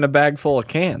was stuck in a bag full of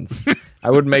cans.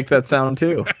 I would make that sound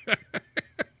too.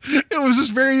 It was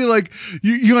just very like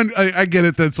I get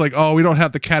it. That's like, oh, we don't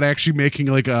have the cat actually making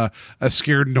like a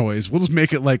scared noise. We'll just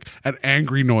make it like an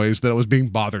angry noise that it was being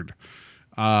bothered.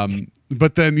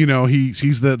 But then, he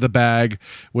sees the bag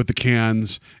with the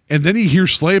cans, and then he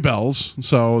hears sleigh bells.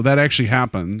 So that actually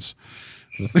happens.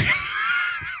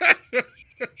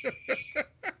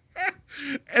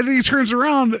 And then he turns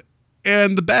around,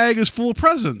 and the bag is full of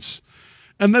presents.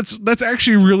 And that's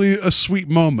actually really a sweet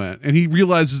moment. And he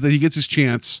realizes that he gets his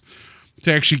chance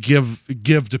to actually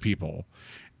give to people.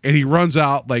 And he runs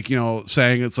out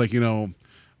saying it's like,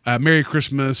 Merry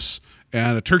Christmas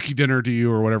and a turkey dinner to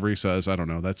you, or whatever he says. I don't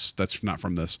know. That's not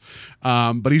from this.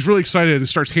 But he's really excited and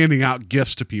starts handing out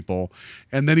gifts to people.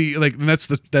 And then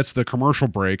that's the commercial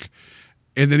break.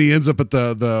 And then he ends up at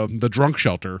the drunk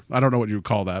shelter. I don't know what you would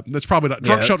call that. That's probably not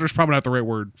drunk shelter is probably not the right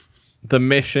word. The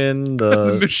mission,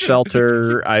 the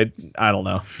shelter. I don't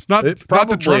know. Probably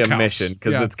the drunk house. Mission,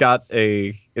 because it's got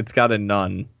a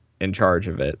nun in charge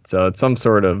of it. So it's some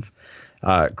sort of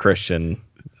Christian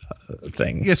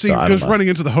thing. Yeah, so he goes running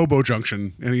into the hobo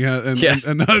junction, and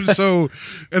the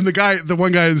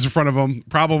one guy is in front of him,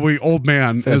 probably old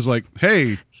man, is like,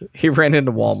 "Hey." He ran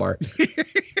into Walmart.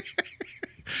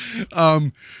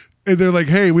 And they're like,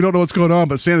 "Hey, we don't know what's going on,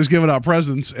 but Santa's giving out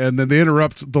presents." And then they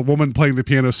interrupt the woman playing the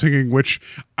piano singing, which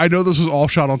I know this was all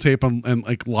shot on tape and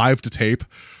like live to tape.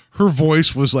 Her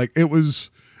voice was like, it was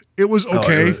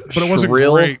okay, but it wasn't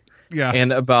great. Yeah.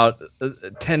 And about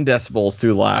 10 decibels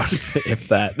too loud, if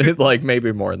that, like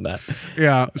maybe more than that.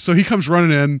 Yeah. So he comes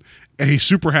running in, and he's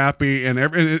super happy. And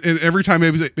every time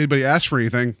anybody asks for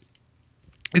anything,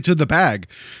 it's in the bag,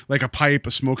 like a pipe,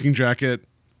 a smoking jacket.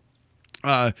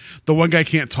 The one guy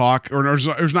can't talk or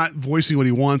is not voicing what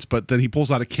he wants, but then he pulls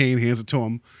out a cane, hands it to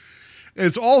him.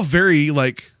 It's all very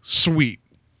like sweet.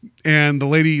 And the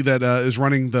lady that is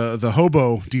running the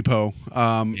hobo depot,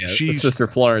 Sister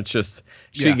Florence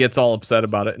she gets all upset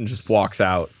about it and just walks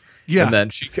out. Yeah, and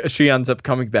then she ends up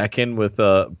coming back in with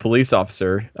a police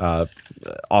officer. What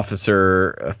is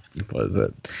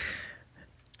it?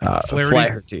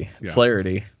 Flaherty.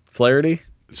 Flaherty.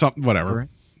 Something, whatever.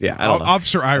 Yeah, I don't know.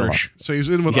 Officer Irish. So he's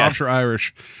in with Yeah. Officer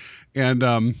Irish,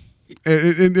 and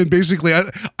basically,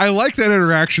 I like that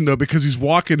interaction though because he's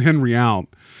walking Henry out,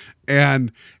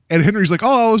 and Henry's like,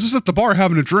 "Oh, I was just at the bar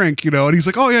having a drink," and he's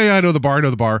like, "Oh yeah, I know the bar,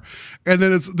 And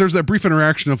then there's that brief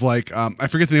interaction of like, I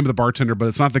forget the name of the bartender, but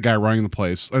it's not the guy running the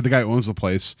place or the guy who owns the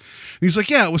place. And he's like,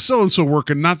 "Yeah, it was so and so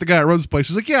working, not the guy that runs the place."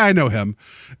 He's like, "Yeah, I know him."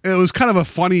 And it was kind of a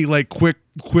funny, like, quick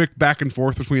back and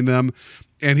forth between them.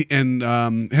 And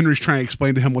Henry's trying to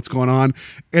explain to him what's going on,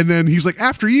 and then he's like,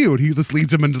 "After you," and he just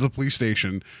leads him into the police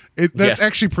station. That's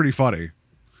actually pretty funny.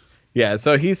 Yeah,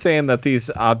 so he's saying that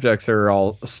these objects are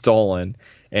all stolen,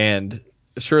 and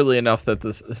surely enough that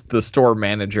the store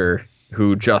manager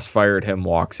who just fired him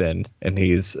walks in, and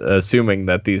he's assuming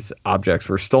that these objects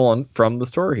were stolen from the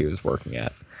store he was working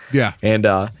at. Yeah. And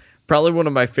probably one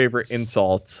of my favorite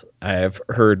insults I've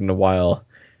heard in a while,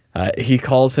 he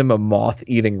calls him a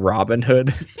moth-eating Robin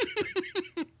Hood.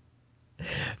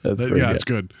 That's pretty good. It's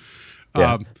good.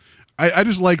 Yeah. I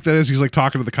just like that as he's like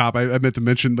talking to the cop. I meant to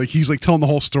mention, like, he's like telling the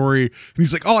whole story, and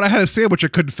he's like, "Oh, and I had a sandwich I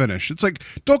couldn't finish." It's like,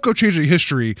 don't go changing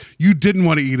history. You didn't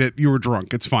want to eat it. You were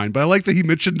drunk. It's fine. But I like that he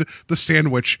mentioned the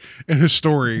sandwich in his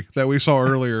story that we saw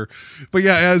earlier. But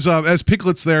yeah, as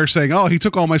Piglet's there saying, "Oh, he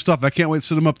took all my stuff. I can't wait to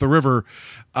send him up the river."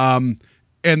 And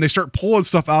they start pulling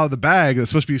stuff out of the bag that's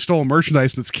supposed to be stolen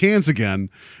merchandise, and it's cans again,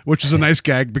 which is a nice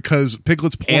gag because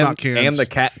Piglet's pulling out cans. And the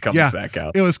cat comes back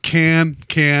out. It was can,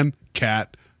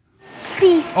 cat.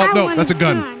 Please, Oh, I no, want that's a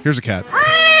gun. Here's a cat.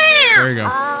 There you go.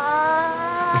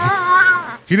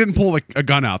 He didn't pull a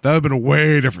gun out. That would have been a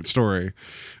way different story.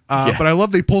 But I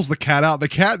love that he pulls the cat out. The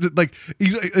cat, like,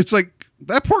 it's like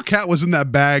that poor cat was in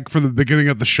that bag from the beginning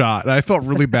of the shot. And I felt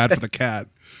really bad for the cat.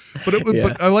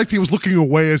 But I liked he was looking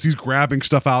away as he's grabbing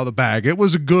stuff out of the bag. It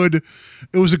was a good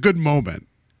moment.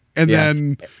 And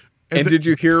then did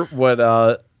you hear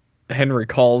what Henry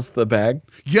calls the bag?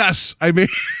 Yes, I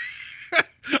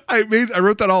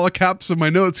wrote that all in caps in my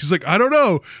notes. He's like, "I don't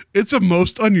know. It's a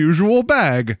most unusual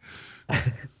bag."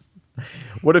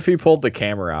 What if he pulled the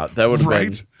camera out? That would have been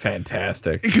Right?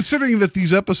 fantastic. And considering that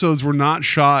these episodes were not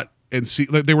shot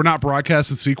like they were not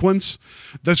broadcast in sequence,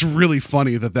 that's really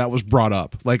funny that was brought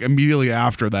up like immediately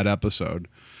after that episode.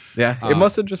 Yeah, it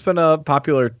must have just been a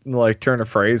popular like turn of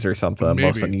phrase or something. Maybe.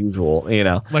 Most unusual,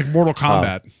 Like Mortal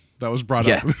Kombat that was brought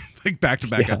yes. up like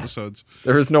back-to-back episodes.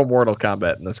 There was no Mortal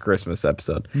Kombat in this Christmas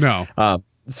episode. No.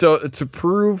 So to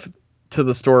prove to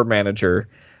the store manager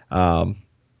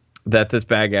that this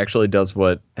bag actually does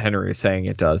what Henry is saying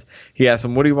it does, he asks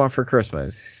him, "What do you want for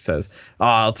Christmas?" He says,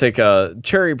 "I'll take a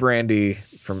cherry brandy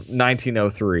from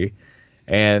 1903."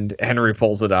 And Henry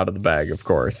pulls it out of the bag, of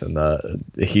course, and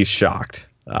he's shocked.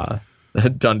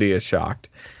 Dundee is shocked.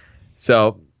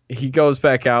 So he goes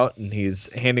back out and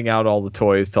he's handing out all the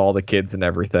toys to all the kids and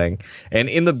everything. And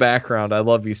in the background, I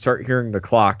love you start hearing the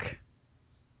clock,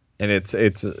 and it's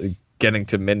getting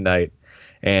to midnight,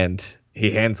 and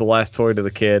he hands the last toy to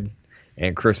the kid,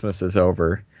 and Christmas is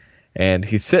over. And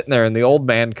he's sitting there, and the old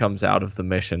man comes out of the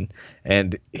mission,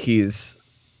 and he's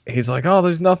like, "Oh,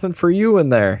 there's nothing for you in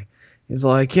there." He's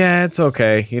like, "Yeah, it's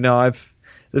okay.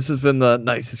 This has been the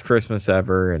nicest Christmas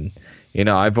ever, and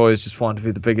I've always just wanted to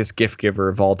be the biggest gift giver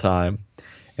of all time."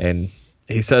 And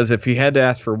he says if he had to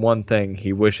ask for one thing,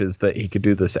 he wishes that he could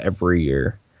do this every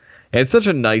year. And it's such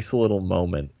a nice little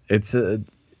moment. It's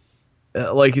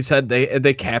like you said,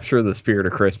 they capture the spirit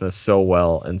of Christmas so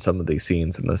well in some of these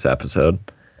scenes in this episode.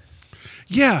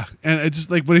 Yeah, and it's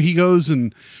just like when he goes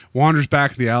and wanders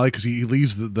back to the alley because he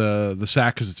leaves the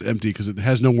sack because it's empty because it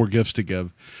has no more gifts to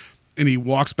give. And he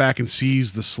walks back and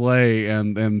sees the sleigh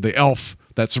and the elf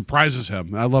that surprises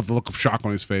him. I love the look of shock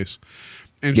on his face.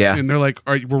 And they're like,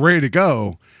 "All right, we're ready to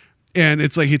go." And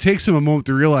it's like, it takes him a moment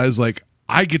to realize, like,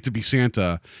 I get to be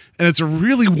Santa. And it's a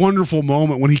really wonderful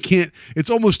moment when it's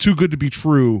almost too good to be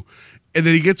true. And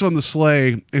then he gets on the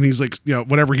sleigh and he's like,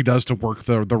 whatever he does to work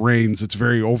the reins, it's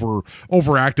very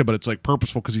overacted, but it's like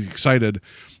purposeful because he's excited.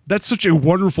 That's such a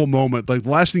wonderful moment. Like the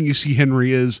last thing you see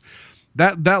Henry is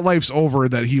that life's over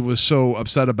that he was so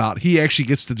upset about. He actually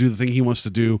gets to do the thing he wants to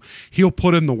do. He'll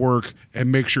put in the work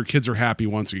and make sure kids are happy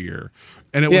once a year.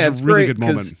 And it was a really good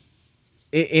moment.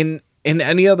 In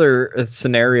any other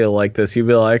scenario like this, you'd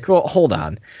be like, "Well, hold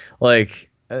on. Like,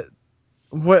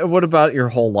 what about your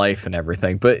whole life and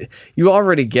everything?" But you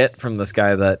already get from this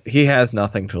guy that he has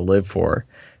nothing to live for.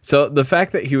 So the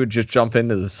fact that he would just jump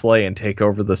into the sleigh and take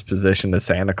over this position as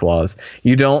Santa Claus,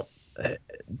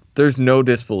 there's no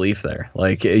disbelief there.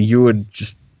 Like, you would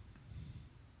just,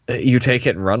 you take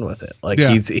it and run with it. Like,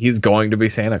 Yeah. he's going to be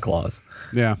Santa Claus.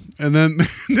 Yeah, and then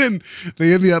then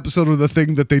they end the episode with the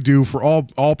thing that they do for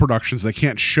all productions. They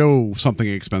can't show something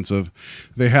expensive.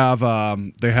 They have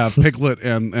Piglet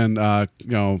and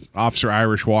Officer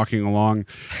Irish walking along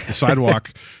the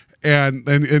sidewalk, and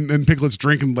Piglet's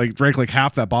drank like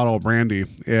half that bottle of brandy,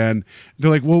 and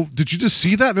they're like, "Well, did you just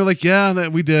see that?" And they're like, "Yeah,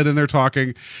 that we did." And they're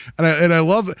talking, and I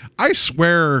love. I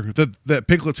swear that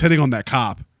Piglet's hitting on that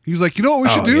cop. He's like, you know what we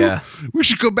should do? Yeah. We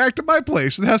should go back to my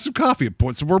place and have some coffee and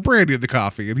put some more brandy in the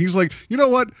coffee. And he's like, you know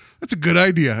what? That's a good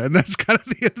idea. And that's kind of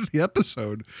the end of the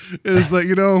episode, is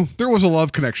that, there was a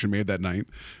love connection made that night.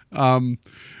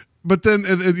 But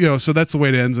then, so that's the way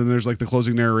it ends. And there's like the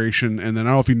closing narration. And then I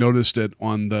don't know if you noticed it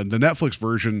on the Netflix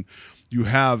version, you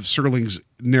have Serling's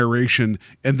narration.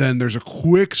 And then there's a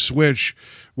quick switch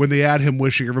when they add him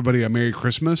wishing everybody a Merry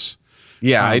Christmas.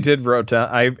 Yeah, I wrote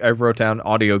down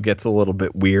audio gets a little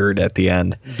bit weird at the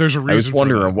end. There's a reason. I was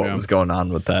wondering what was going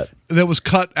on with that. That was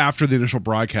cut after the initial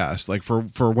broadcast. Like for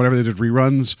whatever they did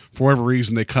reruns, for whatever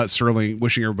reason, they cut Serling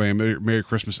wishing everybody a Merry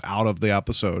Christmas out of the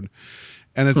episode.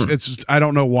 And it's I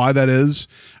don't know why that is.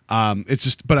 It's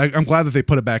just, but I'm glad that they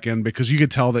put it back in, because you could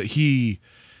tell that he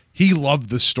loved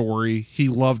the story. He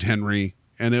loved Henry.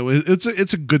 And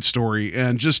it's a good story,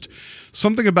 and just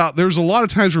something about, there's a lot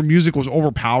of times where music was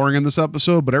overpowering in this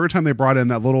episode, but every time they brought in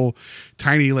that little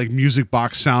tiny like music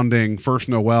box sounding First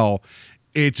Noel,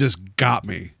 it just got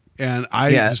me. And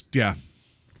Yeah,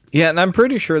 and I'm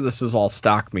pretty sure this is all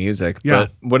stock music, Yeah.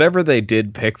 but whatever they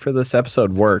did pick for this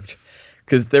episode worked,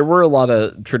 because there were a lot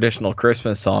of traditional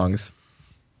Christmas songs,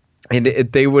 and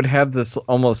they would have this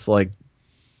almost like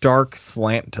dark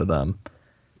slant to them.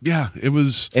 Yeah, it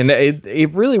was, and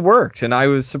it really worked, and I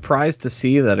was surprised to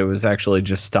see that it was actually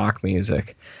just stock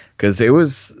music, because it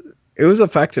was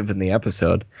effective in the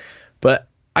episode. But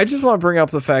I just want to bring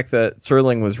up the fact that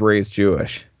Serling was raised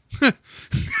Jewish.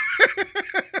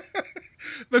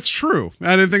 That's true.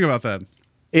 I didn't think about that.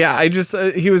 Yeah,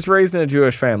 he was raised in a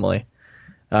Jewish family,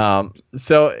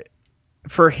 so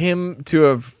for him to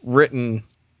have written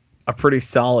a pretty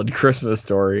solid Christmas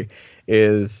story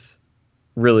is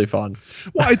really fun.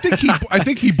 Well, I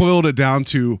think he boiled it down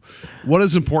to what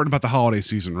is important about the holiday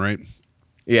season, right?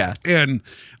 Yeah. And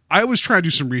I was trying to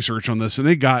do some research on this, and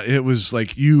it was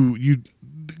like you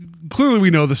clearly, we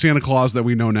know the Santa Claus that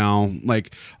we know now,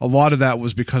 like a lot of that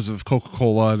was because of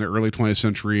Coca-Cola in the early 20th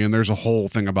century, and there's a whole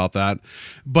thing about that.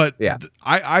 But yeah,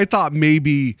 I thought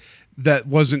maybe that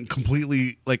wasn't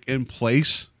completely like in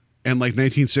place in like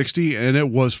 1960, and it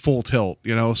was full tilt,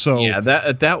 so yeah,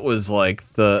 that was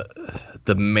like the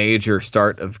major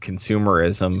start of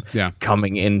consumerism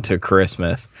coming into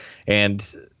Christmas.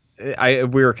 And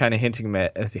we were kind of hinting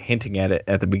at it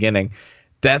at the beginning.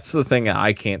 That's the thing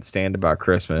I can't stand about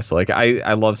Christmas. Like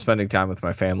I love spending time with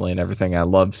my family and everything. I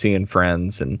love seeing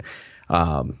friends, and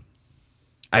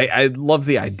I love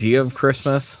the idea of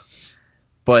Christmas,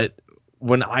 but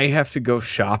when I have to go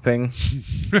shopping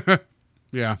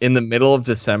in the middle of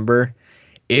December,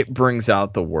 it brings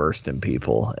out the worst in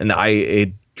people, and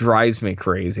it drives me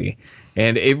crazy,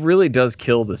 and it really does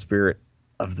kill the spirit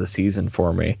of the season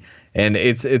for me. And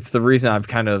it's the reason I've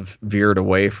kind of veered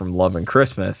away from loving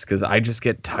Christmas, because I just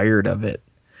get tired of it.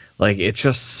 Like, it's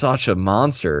just such a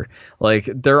monster. Like,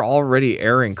 they're already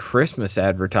airing Christmas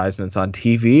advertisements on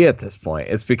TV at this point.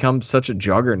 It's become such a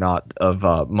juggernaut of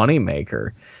a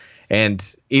moneymaker.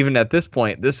 And even at this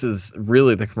point, this is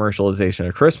really the commercialization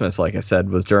of Christmas, like I said,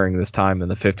 was during this time in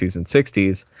the 50s and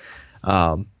 60s.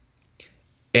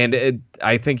 And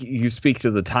I think you speak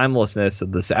to the timelessness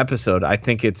of this episode. I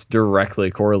think it's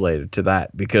directly correlated to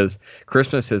that, because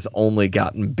Christmas has only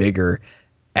gotten bigger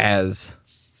as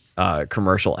a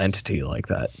commercial entity like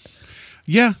that.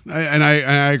 Yeah,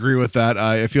 I agree with that.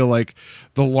 I feel like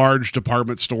the large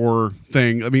department store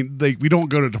thing, I mean, we don't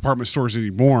go to department stores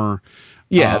anymore.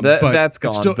 Yeah, that's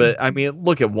gone. Still, but I mean,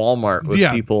 look at Walmart with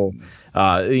people.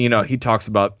 He talks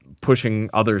about pushing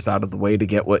others out of the way to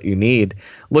get what you need.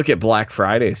 Look at Black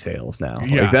Friday sales now.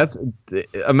 Yeah. Like,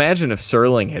 imagine if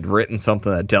Serling had written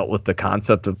something that dealt with the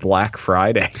concept of Black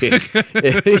Friday.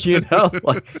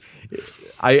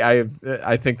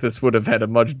 I think this would have had a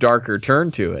much darker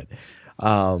turn to it.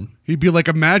 He'd be like,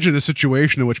 imagine a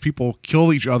situation in which people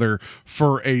kill each other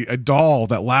for a doll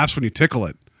that laughs when you tickle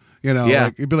it.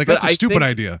 He'd be like, that's a stupid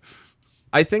idea.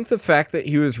 I think the fact that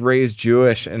he was raised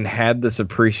Jewish and had this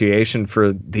appreciation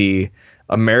for the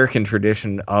American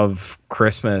tradition of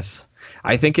Christmas,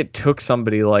 I think it took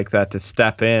somebody like that to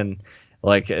step in,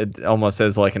 like, it almost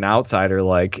as like an outsider,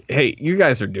 like, hey, you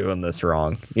guys are doing this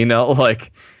wrong.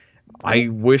 Like, I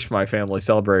wish my family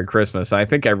celebrated Christmas. I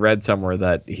think I read somewhere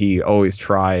that he always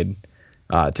tried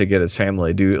to get his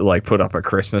family to like put up a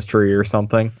Christmas tree or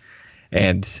something,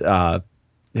 and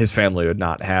his family would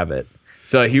not have it.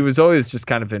 So he was always just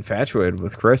kind of infatuated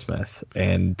with Christmas,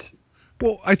 and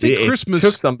well, I think Christmas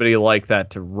took somebody like that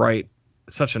to write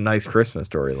such a nice Christmas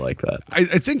story like that. I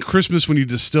think Christmas, when you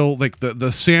distill like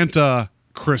the Santa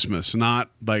Christmas, not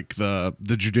like the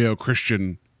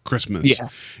Judeo-Christian Christmas. Yeah.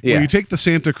 When you take the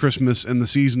Santa Christmas and the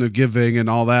season of giving and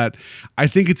all that, I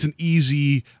think it's an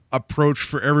easy approach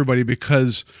for everybody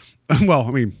because, well,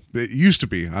 I mean, it used to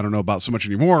be. I don't know about so much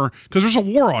anymore because there's a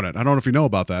war on it. I don't know if you know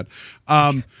about that.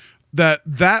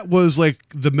 That was like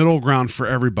the middle ground for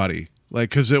everybody.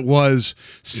 Like, because it was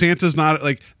Santa's not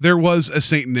like there was a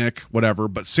Saint Nick, whatever,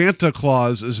 but Santa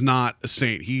Claus is not a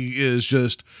saint. He is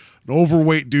just an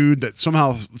overweight dude that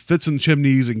somehow fits in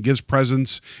chimneys and gives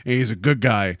presents, and he's a good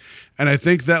guy. And I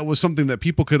think that was something that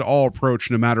people could all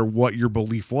approach no matter what your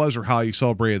belief was or how you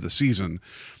celebrated the season.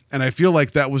 And I feel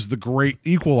like that was the great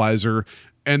equalizer.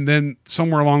 And then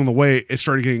somewhere along the way, it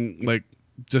started getting like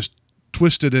just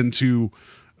twisted into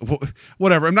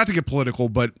whatever. I'm not to get political,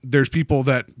 but there's people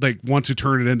that like want to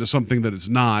turn it into something that it's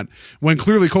not, when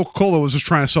clearly Coca-Cola was just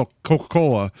trying to sell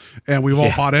Coca-Cola, and we've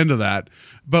all bought into that.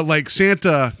 But like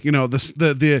Santa, you know,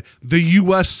 the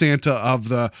U.S. Santa of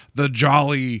the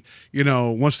jolly, you know,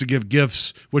 wants to give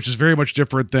gifts, which is very much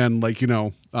different than like, you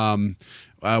know,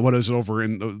 what is it over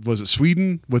in, was it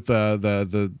Sweden with with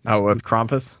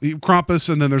Krampus? Krampus,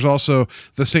 and then there's also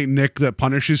the Saint Nick that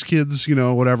punishes kids, you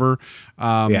know, whatever.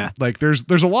 Like there's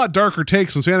a lot darker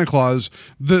takes on Santa Claus.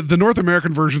 The North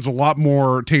American version's a lot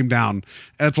more tamed down,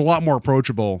 and it's a lot more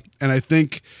approachable. And I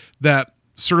think that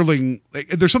Serling, like,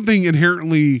 there's something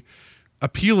inherently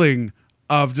appealing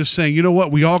of just saying, you know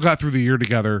what, we all got through the year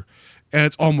together, and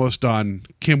it's almost done.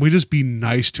 Can we just be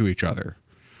nice to each other?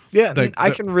 Yeah, like, I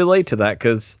can relate to that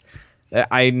because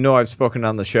I know I've spoken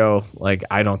on the show. Like,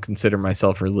 I don't consider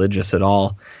myself religious at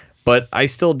all, but I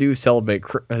still do celebrate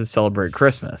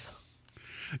Christmas.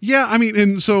 Yeah, I mean,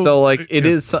 and so like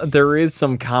there is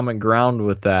some common ground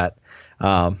with that.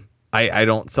 I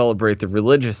don't celebrate the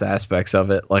religious aspects of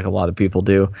it like a lot of people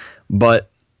do,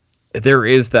 but there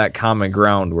is that common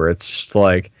ground where it's just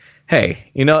like,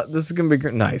 hey, you know, this is gonna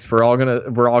be nice. We're all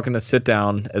gonna sit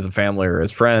down as a family or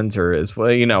as friends or as,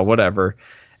 you know, whatever,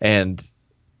 and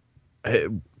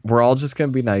we're all just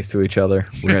gonna be nice to each other.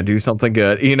 We're gonna do something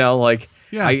good, you know. Like,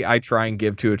 yeah. I try and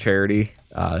give to a charity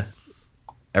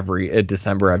every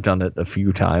December. I've done it a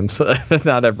few times,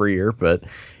 not every year, but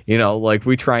you know, like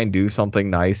we try and do something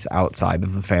nice outside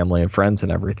of the family and friends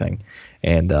and everything,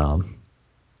 and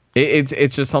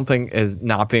It's just something as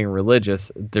not being religious.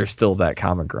 There's still that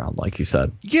common ground, like you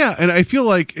said. Yeah, and I feel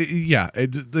like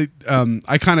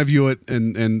I kind of view it,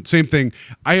 and same thing.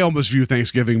 I almost view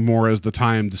Thanksgiving more as the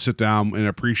time to sit down and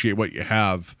appreciate what you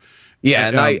have. Yeah,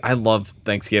 and I love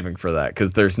Thanksgiving for that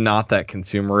because there's not that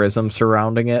consumerism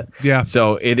surrounding it. Yeah,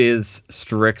 so it is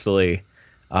strictly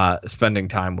spending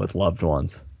time with loved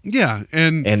ones. Yeah,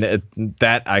 and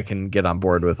that I can get on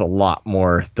board with a lot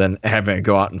more than having to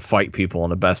go out and fight people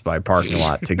in a Best Buy parking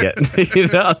lot to get you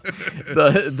know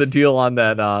the deal on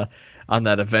that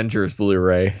Avengers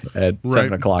Blu-ray at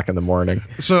 7:00 in the morning.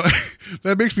 So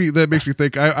that makes me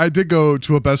think. I did go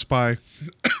to a Best Buy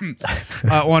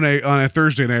on a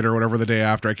Thursday night or whatever the day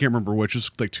after. I can't remember which. It was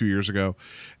like 2 years ago.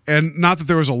 And not that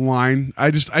there was a line. I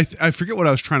forget what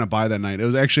I was trying to buy that night.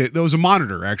 It was a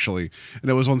monitor actually, and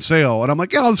it was on sale. And I'm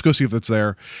like, yeah, let's go see if it's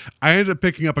there. I ended up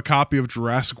picking up a copy of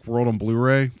Jurassic World on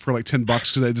Blu-ray for like $10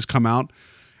 because it had just come out.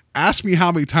 Ask me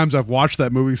how many times I've watched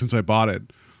that movie since I bought it.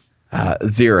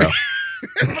 0.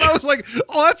 But I was like,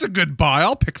 oh, that's a good buy.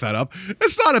 I'll pick that up.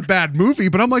 It's not a bad movie,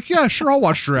 but I'm like, yeah, sure, I'll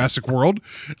watch Jurassic World.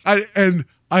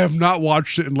 I have not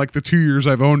watched it in like the 2 years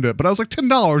I've owned it, but I was like,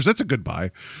 $10, that's a good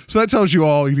buy. So that tells you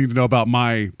all you need to know about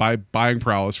my buying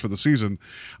prowess for the season.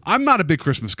 I'm not a big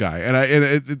Christmas guy, and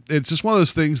it's just one of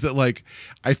those things that like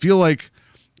I feel like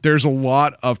there's a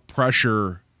lot of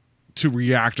pressure to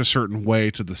react a certain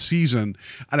way to the season,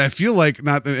 and I feel like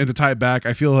and to tie it back,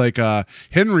 I feel like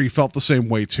Henry felt the same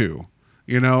way too,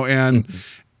 you know, and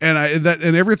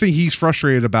everything he's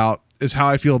frustrated about is how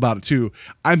I feel about it too.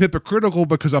 I'm hypocritical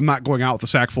because I'm not going out with a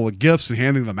sack full of gifts and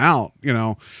handing them out, you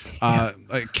know,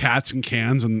 like cats and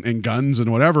cans and guns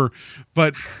and whatever.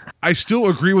 But I still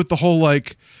agree with the whole,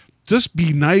 like, just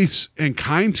be nice and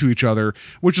kind to each other,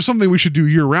 which is something we should do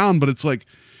year round. But it's like,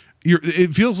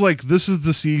 it feels like this is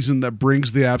the season that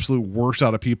brings the absolute worst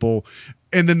out of people.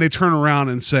 And then they turn around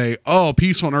and say, oh,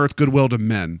 peace on earth, goodwill to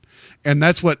men. And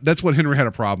that's what Henry had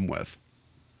a problem with.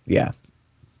 Yeah.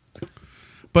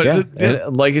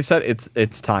 But like you said,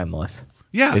 it's timeless.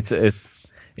 Yeah, it's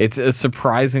a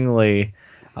surprisingly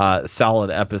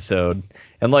solid episode.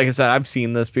 And like I said, I've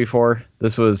seen this before.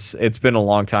 It's been a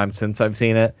long time since I've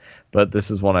seen it, but this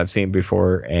is one I've seen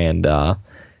before, and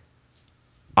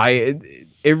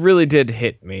it really did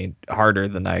hit me harder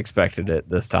than I expected it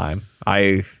this time.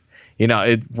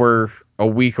 We're a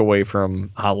week away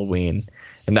from Halloween,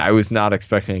 and I was not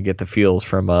expecting to get the feels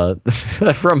from a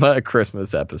from a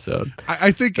Christmas episode.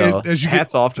 I think so, as you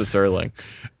hats off to Serling.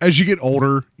 As you get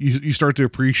older, you start to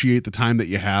appreciate the time that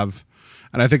you have.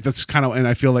 And I think that's and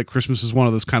I feel like Christmas is one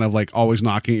of those kind of like always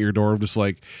knocking at your door of just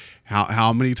like,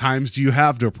 how many times do you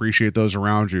have to appreciate those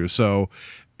around you? So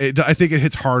I think it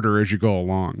hits harder as you go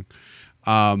along.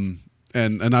 And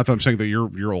not that I'm saying that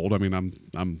you're old. I mean,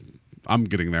 I'm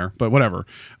getting there, but whatever.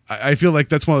 I feel like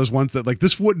that's one of those ones that like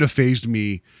this wouldn't have fazed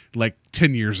me like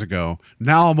 10 years ago.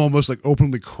 Now I'm almost like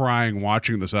openly crying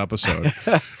watching this episode.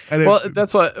 And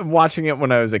that's what watching it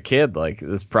when I was a kid, like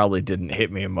this probably didn't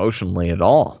hit me emotionally at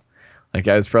all. Like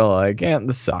I was probably like, yeah,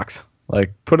 this sucks.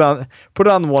 Like put on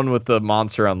the one with the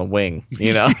monster on the wing,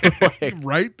 like,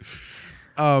 right?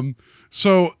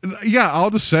 So yeah, I'll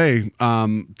just say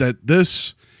that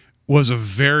this was a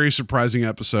very surprising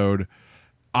episode.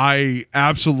 I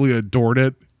absolutely adored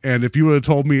it. And if you would have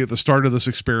told me at the start of this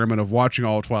experiment of watching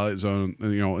all of Twilight Zone,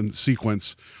 in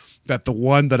sequence, that the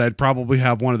one that I'd probably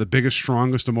have one of the biggest,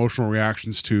 strongest emotional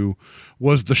reactions to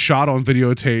was the shot on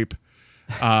videotape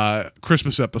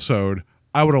Christmas episode,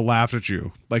 I would have laughed at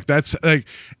you. Like that's like,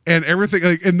 and everything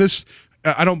like in this,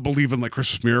 I don't believe in like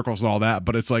Christmas miracles and all that,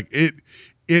 but it's like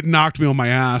it knocked me on my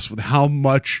ass with how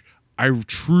much I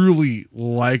truly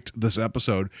liked this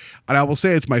episode. And I will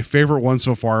say it's my favorite one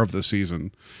so far of the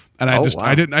season. And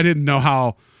I didn't know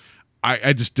how,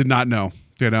 I just did not know,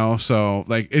 so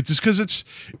like, it's just cause it's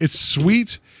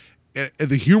sweet.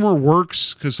 The humor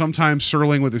works. Cause sometimes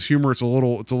Serling with his humor, it's a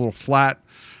little flat.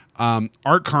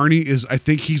 Art Carney I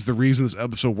think he's the reason this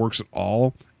episode works at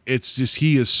all. It's just,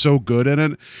 he is so good in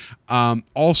it.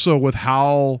 Also with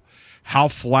how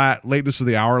flat Lateness of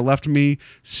the Hour left me,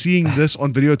 seeing this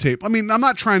on videotape. I mean, I'm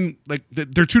not trying, like,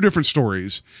 they're two different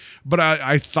stories, but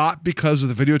I thought because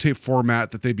of the videotape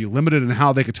format that they'd be limited in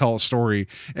how they could tell a story.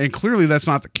 And clearly that's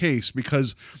not the case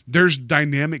because there's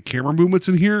dynamic camera movements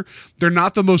in here. They're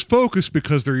not the most focused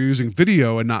because they're using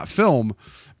video and not film,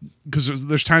 because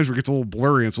there's times where it gets a little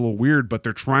blurry and it's a little weird, but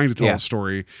they're trying to tell a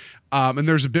story. And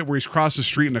there's a bit where he's crossed the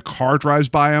street and a car drives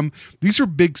by him. These are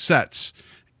big sets.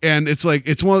 And it's like,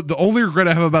 it's one of the only regret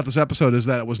I have about this episode is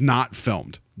that it was not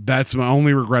filmed. That's my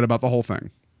only regret about the whole thing.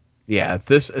 Yeah,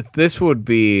 this would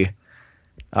be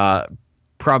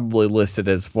probably listed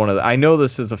as one of the, I know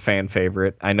this is a fan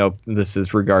favorite. I know this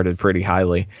is regarded pretty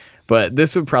highly, but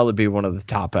this would probably be one of the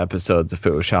top episodes if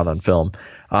it was shot on film.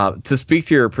 To speak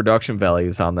to your production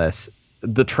values on this,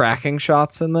 the tracking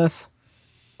shots in this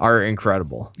are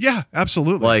incredible. Yeah,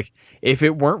 absolutely. Like, if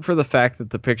it weren't for the fact that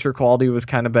the picture quality was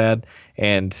kind of bad,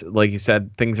 and like you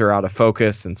said, things are out of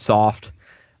focus and soft,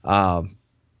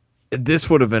 this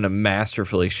would have been a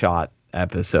masterfully shot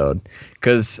episode.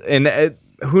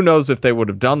 Who knows if they would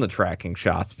have done the tracking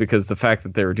shots, because the fact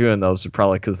that they were doing those was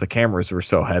probably because the cameras were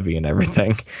so heavy and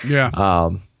everything. Yeah.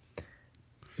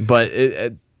 But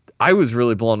I was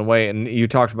really blown away. And you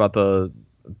talked about the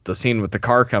scene with the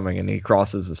car coming and he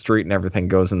crosses the street and everything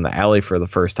goes in the alley for the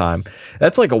first time.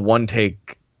 That's like a one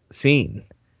take scene.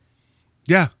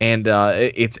 Yeah. And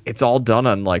it's all done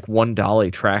on like one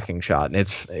dolly tracking shot, and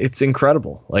it's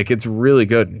incredible. Like, it's really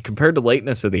good. And compared to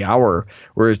Lateness of the Hour,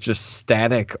 where it's just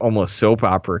static, almost soap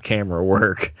opera camera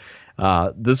work,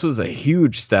 this was a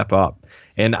huge step up.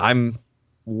 And I'm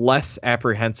less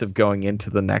apprehensive going into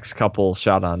the next couple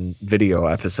shot on video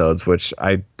episodes, which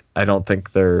I don't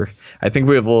think I think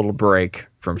we have a little break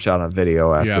from shot on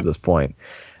video after this point.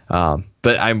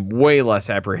 But I'm way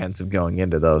less apprehensive going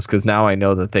into those, because now I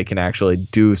know that they can actually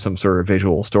do some sort of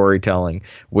visual storytelling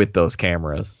with those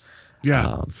cameras.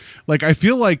 Yeah. Like, I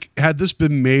feel like had this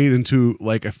been made into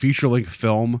like a feature-length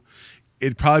film,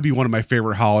 it'd probably be one of my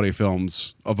favorite holiday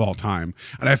films of all time.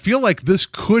 And I feel like this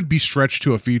could be stretched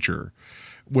to a feature,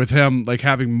 with him like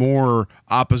having more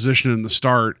opposition in the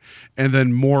start and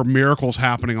then more miracles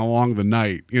happening along the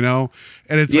night, And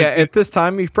it's at this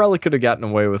time you probably could have gotten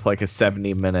away with like a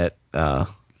 70-minute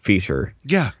feature.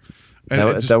 Yeah.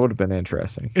 And that would have been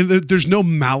interesting. And there's no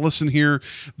malice in here.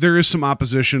 There is some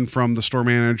opposition from the store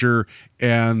manager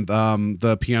and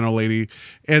the piano lady.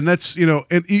 And that's,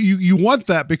 and you want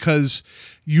that because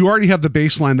you already have the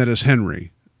baseline that is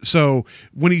Henry. So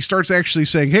when he starts actually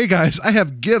saying, hey guys, I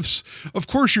have gifts, of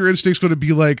course your instinct's going to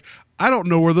be like, I don't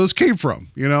know where those came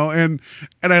from, and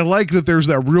I like that there's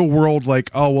that real world, like,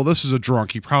 oh, well, this is a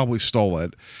drunk, he probably stole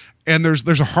it. And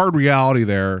there's a hard reality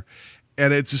there.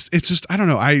 and it's just I don't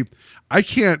know. I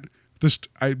can't just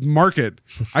I mark it.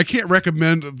 I can't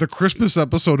recommend the Christmas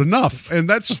episode enough, and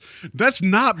that's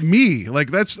not me.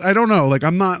 Like I don't know. Like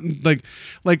I'm not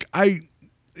like I.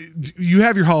 You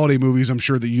have your holiday movies, I'm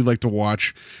sure, that you like to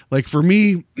watch. Like for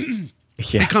me,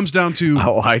 it comes down to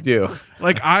I do.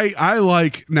 Like I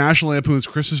like National Lampoon's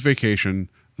Christmas Vacation.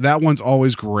 That one's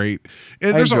always great.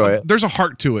 And there's a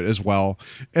heart to it as well.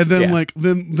 And then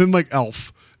then like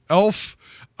Elf.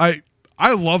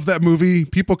 I love that movie.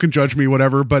 People can judge me,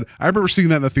 whatever, but I remember seeing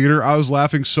that in the theater. I was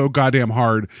laughing so goddamn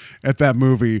hard at that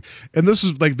movie. And this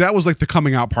is like, that was like the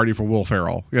coming out party for Will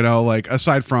Ferrell, you know, like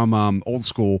aside from Old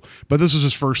School, but this was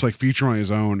his first like feature on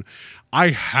his own. I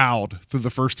howled through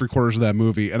the first 3/4 of that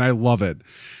movie and I love it.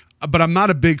 But I'm not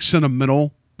a big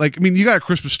sentimental. Like, I mean, you got A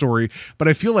Christmas Story, but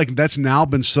I feel like that's now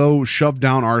been so shoved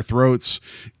down our throats,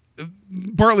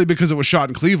 partly because it was shot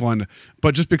in Cleveland,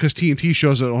 but just because TNT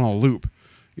shows it on a loop.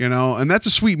 You know, and that's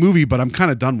a sweet movie, but I'm kind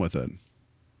of done with it.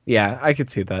 Yeah, I could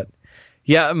see that.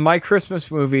 Yeah, my Christmas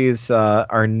movies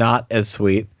are not as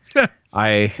sweet.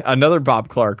 Another Bob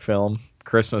Clark film,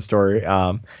 Christmas Story.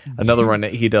 Another one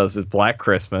that he does is Black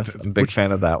Christmas. I'm a big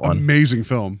fan of that one. Amazing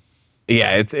film.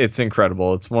 Yeah, it's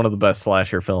incredible. It's one of the best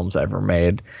slasher films ever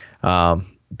made. The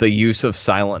use of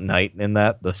Silent Night in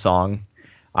that, the song.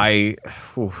 I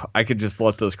could just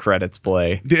let those credits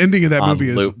play. The ending of that movie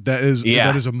is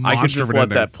a monster. I could just let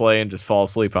ending. that play and just fall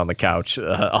asleep on the couch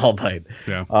all night.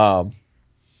 Yeah.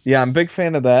 Yeah, I'm a big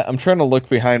fan of that. I'm trying to look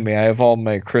behind me. I have all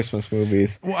my Christmas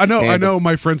movies. Well, I know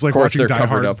my friends like watching Die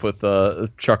Hard. Of course, they're covered up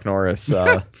with Chuck Norris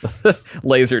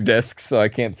laser discs, so I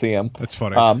can't see them. That's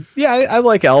funny. I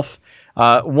like Elf.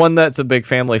 One that's a big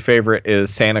family favorite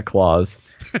is Santa Claus,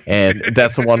 and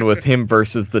that's the one with him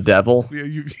versus the devil.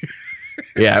 Yeah,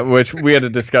 yeah, which we had a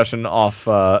discussion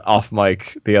off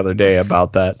mic the other day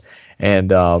about that,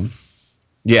 and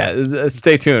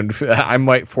stay tuned. I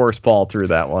might force Paul through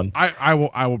that one. I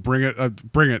will bring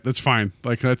it. Bring it. That's fine.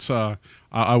 Like that's I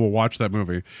will watch that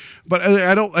movie, but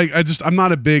I don't like. I'm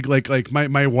not a big like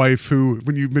my wife, who,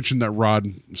 when you mentioned that Rod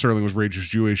Serling was raised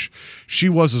Jewish, she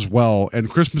was as well, and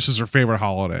Christmas is her favorite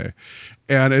holiday,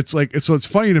 and it's like so it's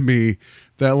funny to me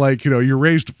that, like, you know, you're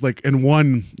raised like in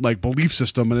one like belief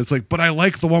system, and it's like, but I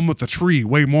like the one with the tree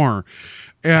way more.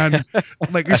 And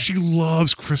like, she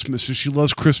loves Christmas and she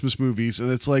loves Christmas movies,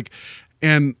 and it's like,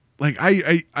 and like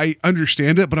I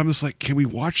understand it, but I'm just like, can we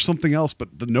watch something else? But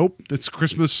nope, it's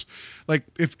Christmas. Like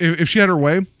if she had her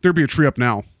way, there'd be a tree up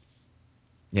now.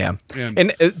 Yeah,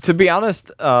 and to be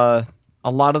honest, a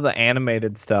lot of the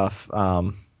animated stuff.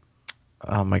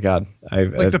 Oh my God!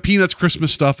 Like the Peanuts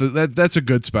Christmas stuff. That's a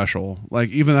good special. Like,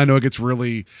 even I know it gets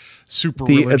really super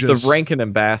religious. The Rankin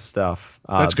and Bass stuff.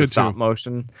 That's good stop too.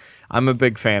 Motion. I'm a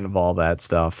big fan of all that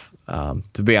stuff.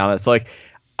 To be honest, like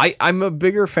I'm a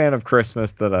bigger fan of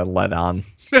Christmas than I let on.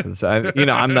 I'm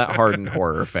that hardened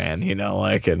horror fan.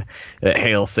 And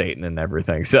Hail Satan and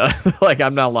everything. So like,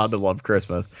 I'm not allowed to love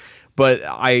Christmas, but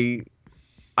I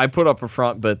put up a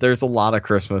front, but there's a lot of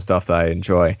Christmas stuff that I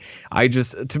enjoy.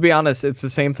 To be honest, it's the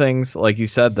same things like you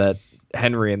said that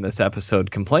Henry in this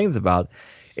episode complains about.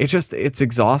 It's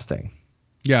exhausting.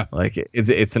 Yeah. Like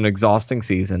it's an exhausting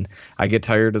season. I get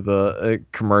tired of the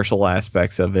commercial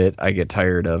aspects of it. I get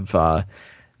tired of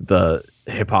the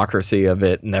hypocrisy of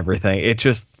it and everything.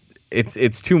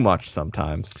 It's too much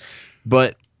sometimes.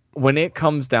 But when it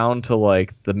comes down to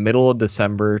like the middle of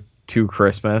December to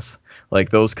Christmas,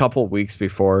 like those couple weeks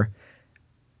before,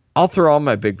 I'll throw on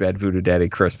my Big Bad Voodoo Daddy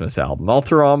Christmas album. I'll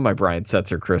throw on my Brian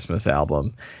Setzer Christmas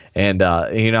album, and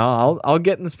I'll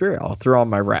get in the spirit. I'll throw on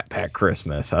my Rat Pack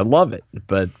Christmas. I love it,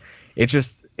 but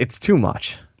it's too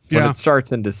much when it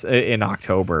starts in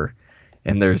October,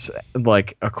 and there's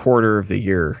like a quarter of the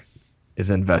year is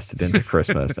invested into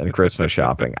Christmas and Christmas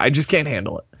shopping. I just can't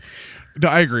handle it. No,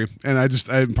 I agree,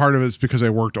 and part of it's because I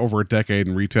worked over a decade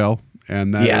in retail.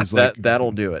 And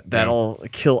that'll do it. That'll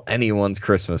kill anyone's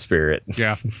Christmas spirit.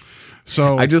 Yeah.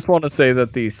 So I just want to say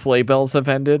that the sleigh bells have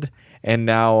ended, and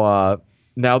now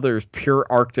there's pure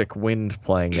Arctic wind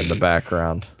playing in the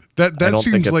background. That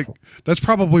seems like that's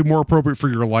probably more appropriate for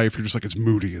your life. You're just like, it's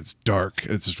moody, it's dark,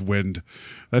 it's just wind.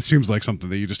 That seems like something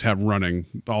that you just have running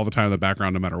all the time in the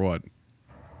background, no matter what.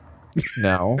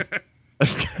 No.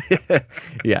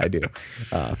 Yeah, I do.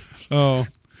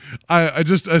 I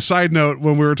just a side note,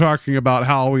 when we were talking about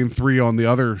Halloween 3 on the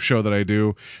other show that I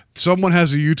do, someone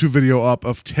has a YouTube video up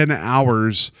of 10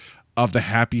 hours of the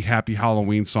Happy Happy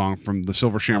Halloween song from the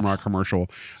Silver Shamrock commercial.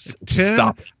 10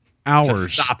 Stop it. hours.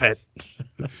 Just stop it.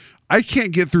 I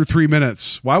can't get through 3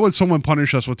 minutes. Why would someone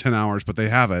punish us with 10 hours, but they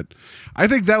have it? I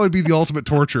think that would be the ultimate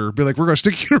torture. Be like, we're going to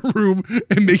stick you in a room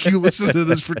and make you listen to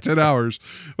this for 10 hours.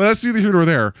 But that's neither here nor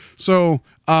there. So,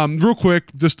 real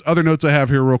quick, just other notes I have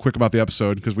here real quick about the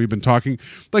episode, because we've been talking,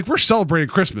 like, we're celebrating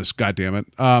Christmas,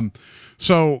 goddammit.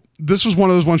 So this was one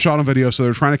of those one shot on video, so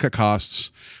they're trying to cut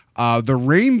costs. The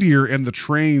reindeer and the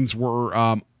trains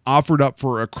were offered up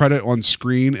for a credit on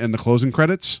screen in the closing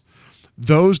credits.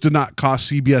 Those did not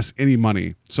cost CBS any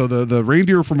money. So the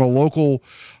reindeer from a local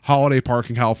holiday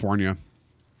park in California,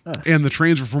 and the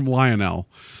trains were from Lionel.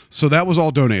 So that was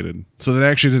all donated. So that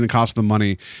actually didn't cost them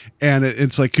money. And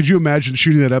it's like, could you imagine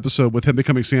shooting that episode with him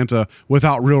becoming Santa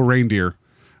without real reindeer?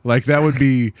 Like, that would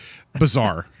be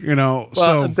bizarre, you know?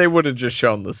 Well, so they would have just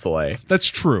shown the sleigh. That's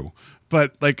true.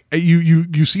 But like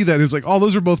you see that and it's like, oh,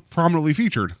 those are both prominently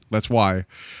featured. That's why.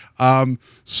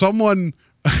 Someone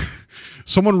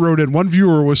wrote in, one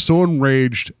viewer was so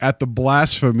enraged at the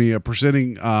blasphemy of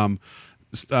presenting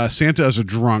Santa as a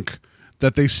drunk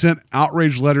that they sent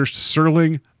outrage letters to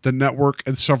Sterling, the network,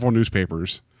 and several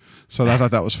newspapers. So I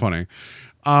thought that was funny.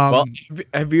 Well,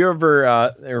 have you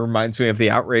ever, it reminds me of the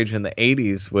outrage in the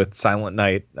 80s with Silent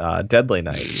Night, Deadly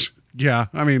Night. Yeah,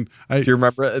 I mean, do you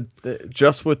remember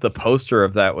just with the poster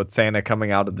of that with Santa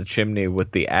coming out of the chimney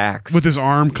with the axe, with his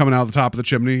arm coming out of the top of the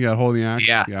chimney, holding the axe?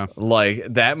 Yeah. Like,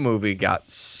 that movie got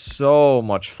so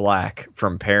much flack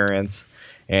from parents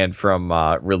and from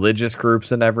religious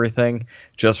groups and everything,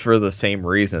 just for the same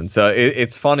reason. So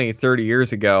it's funny, 30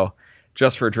 years ago,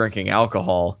 just for drinking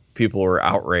alcohol, people were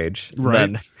outraged. Right.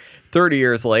 Then 30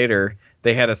 years later,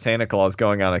 they had a Santa Claus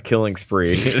going on a killing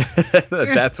spree.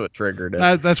 That's what triggered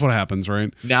it. That's what happens,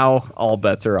 right? Now all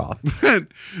bets are off.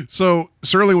 So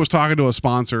Sterling was talking to a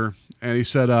sponsor, and he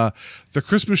said, the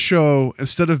Christmas show,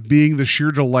 instead of being the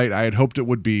sheer delight I had hoped it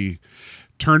would be,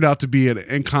 turned out to be an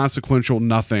inconsequential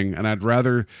nothing, and I'd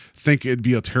rather think it'd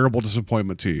be a terrible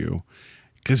disappointment to you.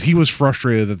 Because he was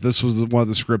frustrated that this was one of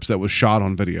the scripts that was shot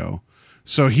on video.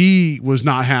 So he was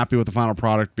not happy with the final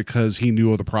product because he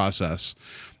knew of the process.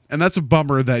 And that's a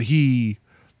bummer that he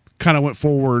kind of went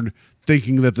forward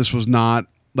thinking that this was not,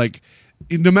 like,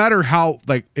 no matter how,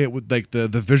 like, it would, like, the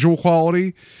visual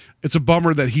quality, it's a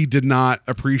bummer that he did not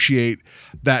appreciate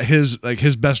that his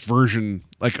best version,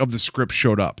 like, of the script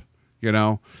showed up, you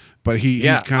know? But he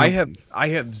I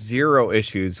have zero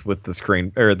issues with the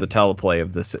screen or the teleplay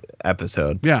of this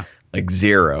episode. Yeah. Like,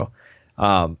 zero.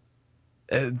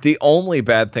 The only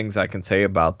bad things I can say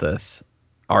about this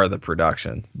are the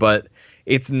production, but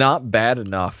it's not bad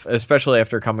enough, especially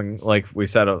after coming, like we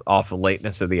said, off the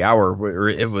lateness of the hour, where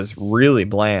it was really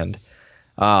bland.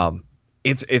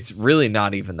 It's really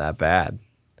not even that bad.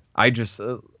 I just,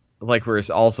 like we were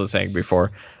also saying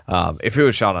before, if it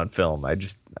was shot on film,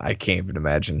 I can't even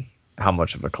imagine how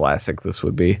much of a classic this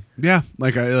would be. Yeah,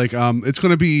 it's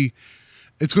gonna be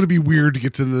weird to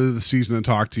get to the season and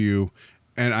talk to you,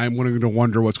 and I'm going to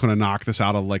wonder what's going to knock this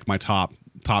out of, like, my top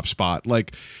spot.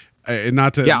 Like,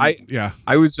 not to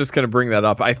I was just going to bring that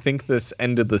up. I think this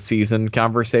end of the season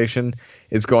conversation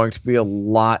is going to be a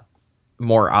lot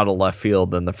more out of left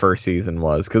field than the first season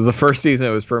was, because the first season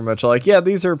it was pretty much like, yeah,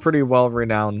 these are pretty well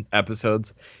renowned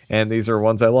episodes and these are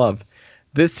ones I love.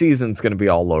 This season's going to be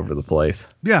all over the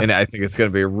place. Yeah. And I think it's going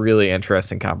to be a really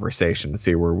interesting conversation to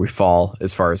see where we fall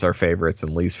as far as our favorites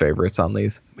and least favorites on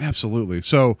these. Absolutely.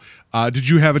 So, did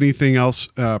you have anything else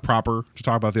proper to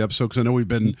talk about the episode? Because I know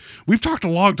we've talked a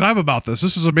long time about this.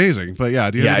 This is amazing. But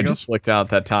yeah, do you have anything else? Just looked out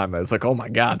at that time. I was like, oh my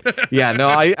God. Yeah, no,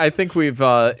 I think we've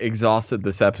exhausted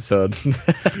this episode.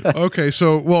 Okay,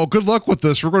 so, well, good luck with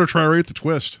this. We're going to try to rate the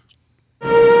twist.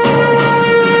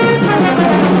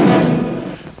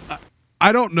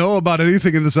 I don't know about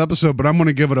anything in this episode, but I'm going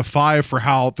to give it a 5 for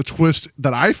how the twist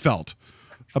that I felt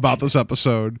about this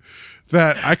episode,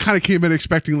 that I kind of came in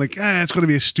expecting, like, it's going to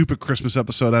be a stupid Christmas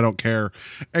episode, I don't care.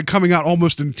 And coming out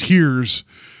almost in tears,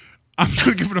 I'm going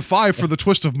to give it a 5 for the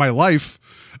twist of my life.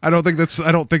 I don't think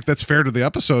that's fair to the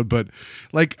episode, but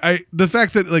like the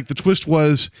fact that, like, the twist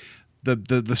was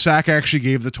the sack actually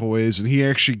gave the toys and he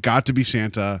actually got to be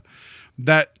Santa,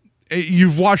 that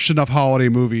you've watched enough holiday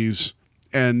movies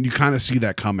and you kind of see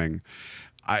that coming.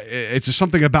 It's just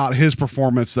something about his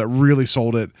performance that really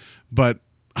sold it, but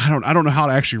I don't know how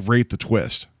to actually rate the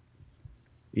twist.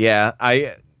 Yeah,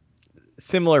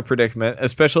 similar predicament,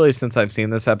 especially since I've seen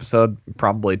this episode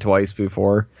probably twice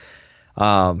before.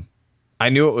 I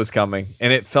knew it was coming,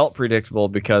 and it felt predictable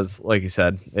because, like you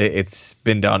said, it's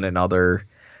been done in other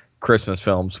Christmas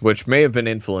films, which may have been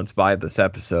influenced by this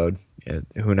episode.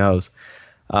 Who knows?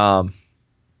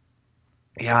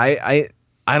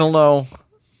 I don't know.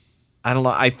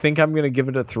 I think I'm going to give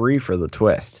it a 3 for the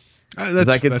twist. Because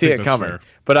I could see think it that's coming. fair.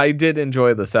 But I did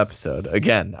enjoy this episode.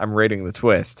 Again, I'm rating the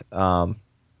twist.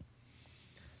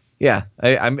 Yeah,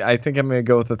 I think I'm going to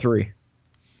go with a 3.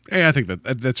 Hey, I think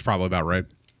that's probably about right.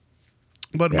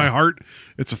 But in my heart,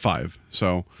 it's a 5.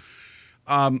 So,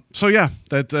 yeah,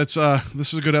 that's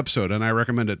this is a good episode, and I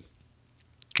recommend it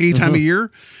any time of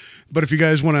year. But if you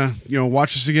guys want to,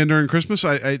 watch this again during Christmas,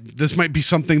 I this might be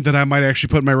something that I might actually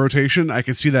put in my rotation. I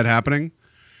can see that happening.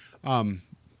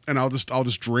 And I'll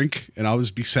just drink, and I'll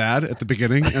just be sad at the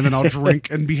beginning, and then I'll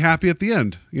drink and be happy at the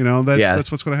end.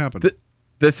 That's what's going to happen.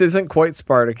 This isn't quite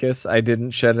Spartacus. I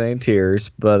didn't shed any tears,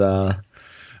 but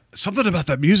something about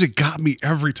that music got me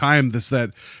every time.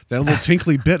 That little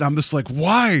tinkly bit. I'm just like,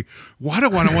 why? Why do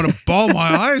I want to bawl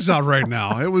my eyes out right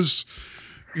now? It was.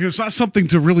 It's not something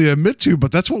to really admit to,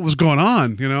 but that's what was going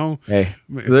on. Hey,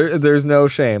 there's no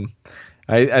shame.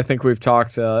 I think we've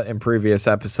talked in previous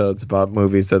episodes about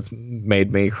movies that's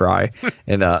made me cry,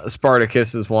 and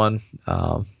Spartacus is one.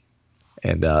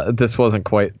 And this wasn't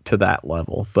quite to that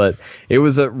level, but it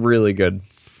was a really good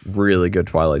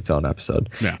Twilight Zone episode.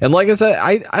 Yeah. And like I said,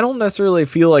 I don't necessarily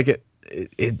feel like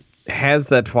it has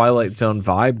that Twilight Zone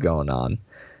vibe going on.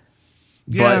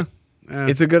 Yeah. But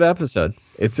it's a good episode.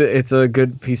 It's a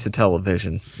good piece of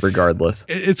television, regardless.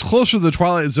 It's closer to the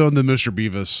Twilight Zone than Mr.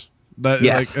 Beavis.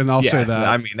 Yes. And I'll say that.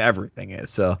 I mean, everything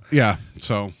is. So yeah.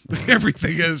 So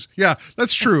everything is. Yeah,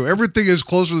 that's true. Everything is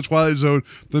closer to the Twilight Zone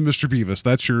than Mr. Beavis.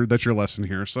 That's your lesson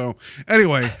here. So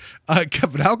anyway,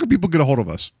 Kevin, how can people get a hold of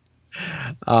us?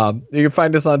 You can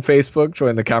find us on Facebook,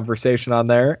 join the conversation on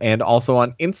there, and also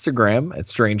on Instagram at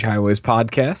Strange Highways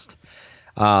Podcast.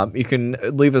 You can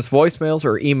leave us voicemails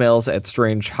or emails at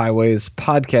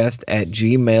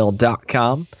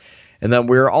strangehhighwayspodcast@gmail.com. And then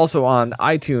we're also on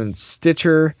iTunes,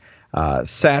 Stitcher,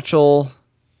 Satchel,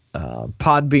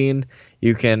 Podbean.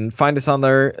 You can find us on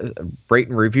there, rate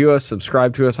and review us,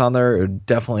 subscribe to us on there. It would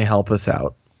definitely help us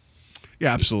out.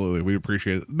 Yeah, absolutely. We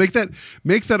appreciate it. Make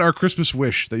that our Christmas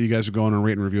wish that you guys are going and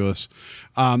rate and review us.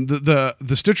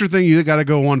 The Stitcher thing, you got to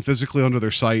go on physically onto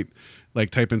their site. Like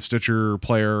type in Stitcher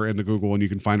Player into Google and you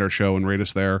can find our show and rate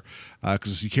us there,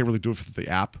 because you can't really do it for the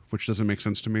app, which doesn't make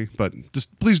sense to me. But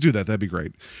just please do that; that'd be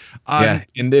great. Yeah,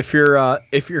 and if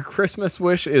your Christmas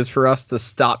wish is for us to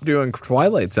stop doing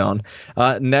Twilight Zone,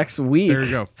 next week, there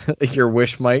you go. Your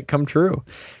wish might come true,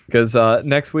 because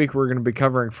next week we're going to be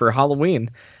covering for Halloween,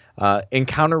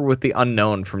 Encounter with the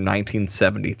Unknown from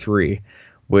 1973,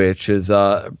 which is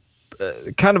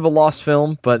kind of a lost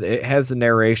film, but it has a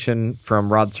narration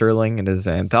from Rod Serling and his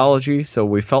anthology, so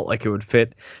we felt like it would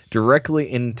fit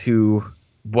directly into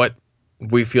what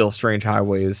we feel Strange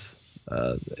Highways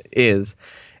is.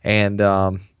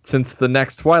 And since the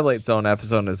next Twilight Zone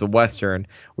episode is a Western,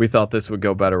 we thought this would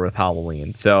go better with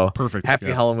Halloween. So perfect. Happy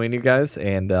Halloween, you guys,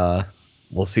 and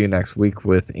we'll see you next week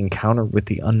with Encounter with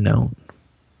the Unknown.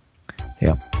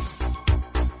 Yeah.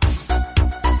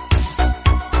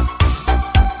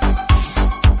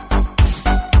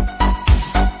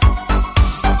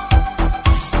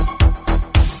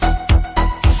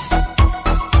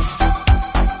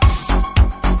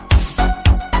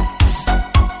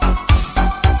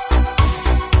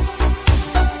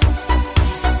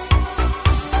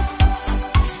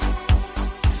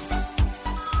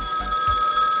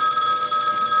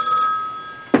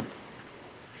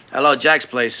 Hello, Jack's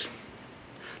place.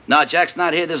 No, Jack's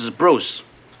not here. This is Bruce.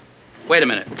 Wait a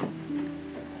minute.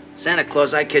 Santa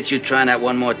Claus, I catch you trying that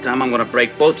one more time, I'm gonna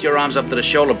break both your arms up to the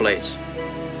shoulder blades.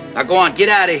 Now go on, get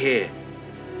out of here.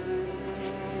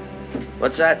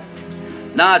 What's that?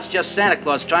 No, it's just Santa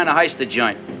Claus trying to heist the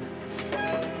joint.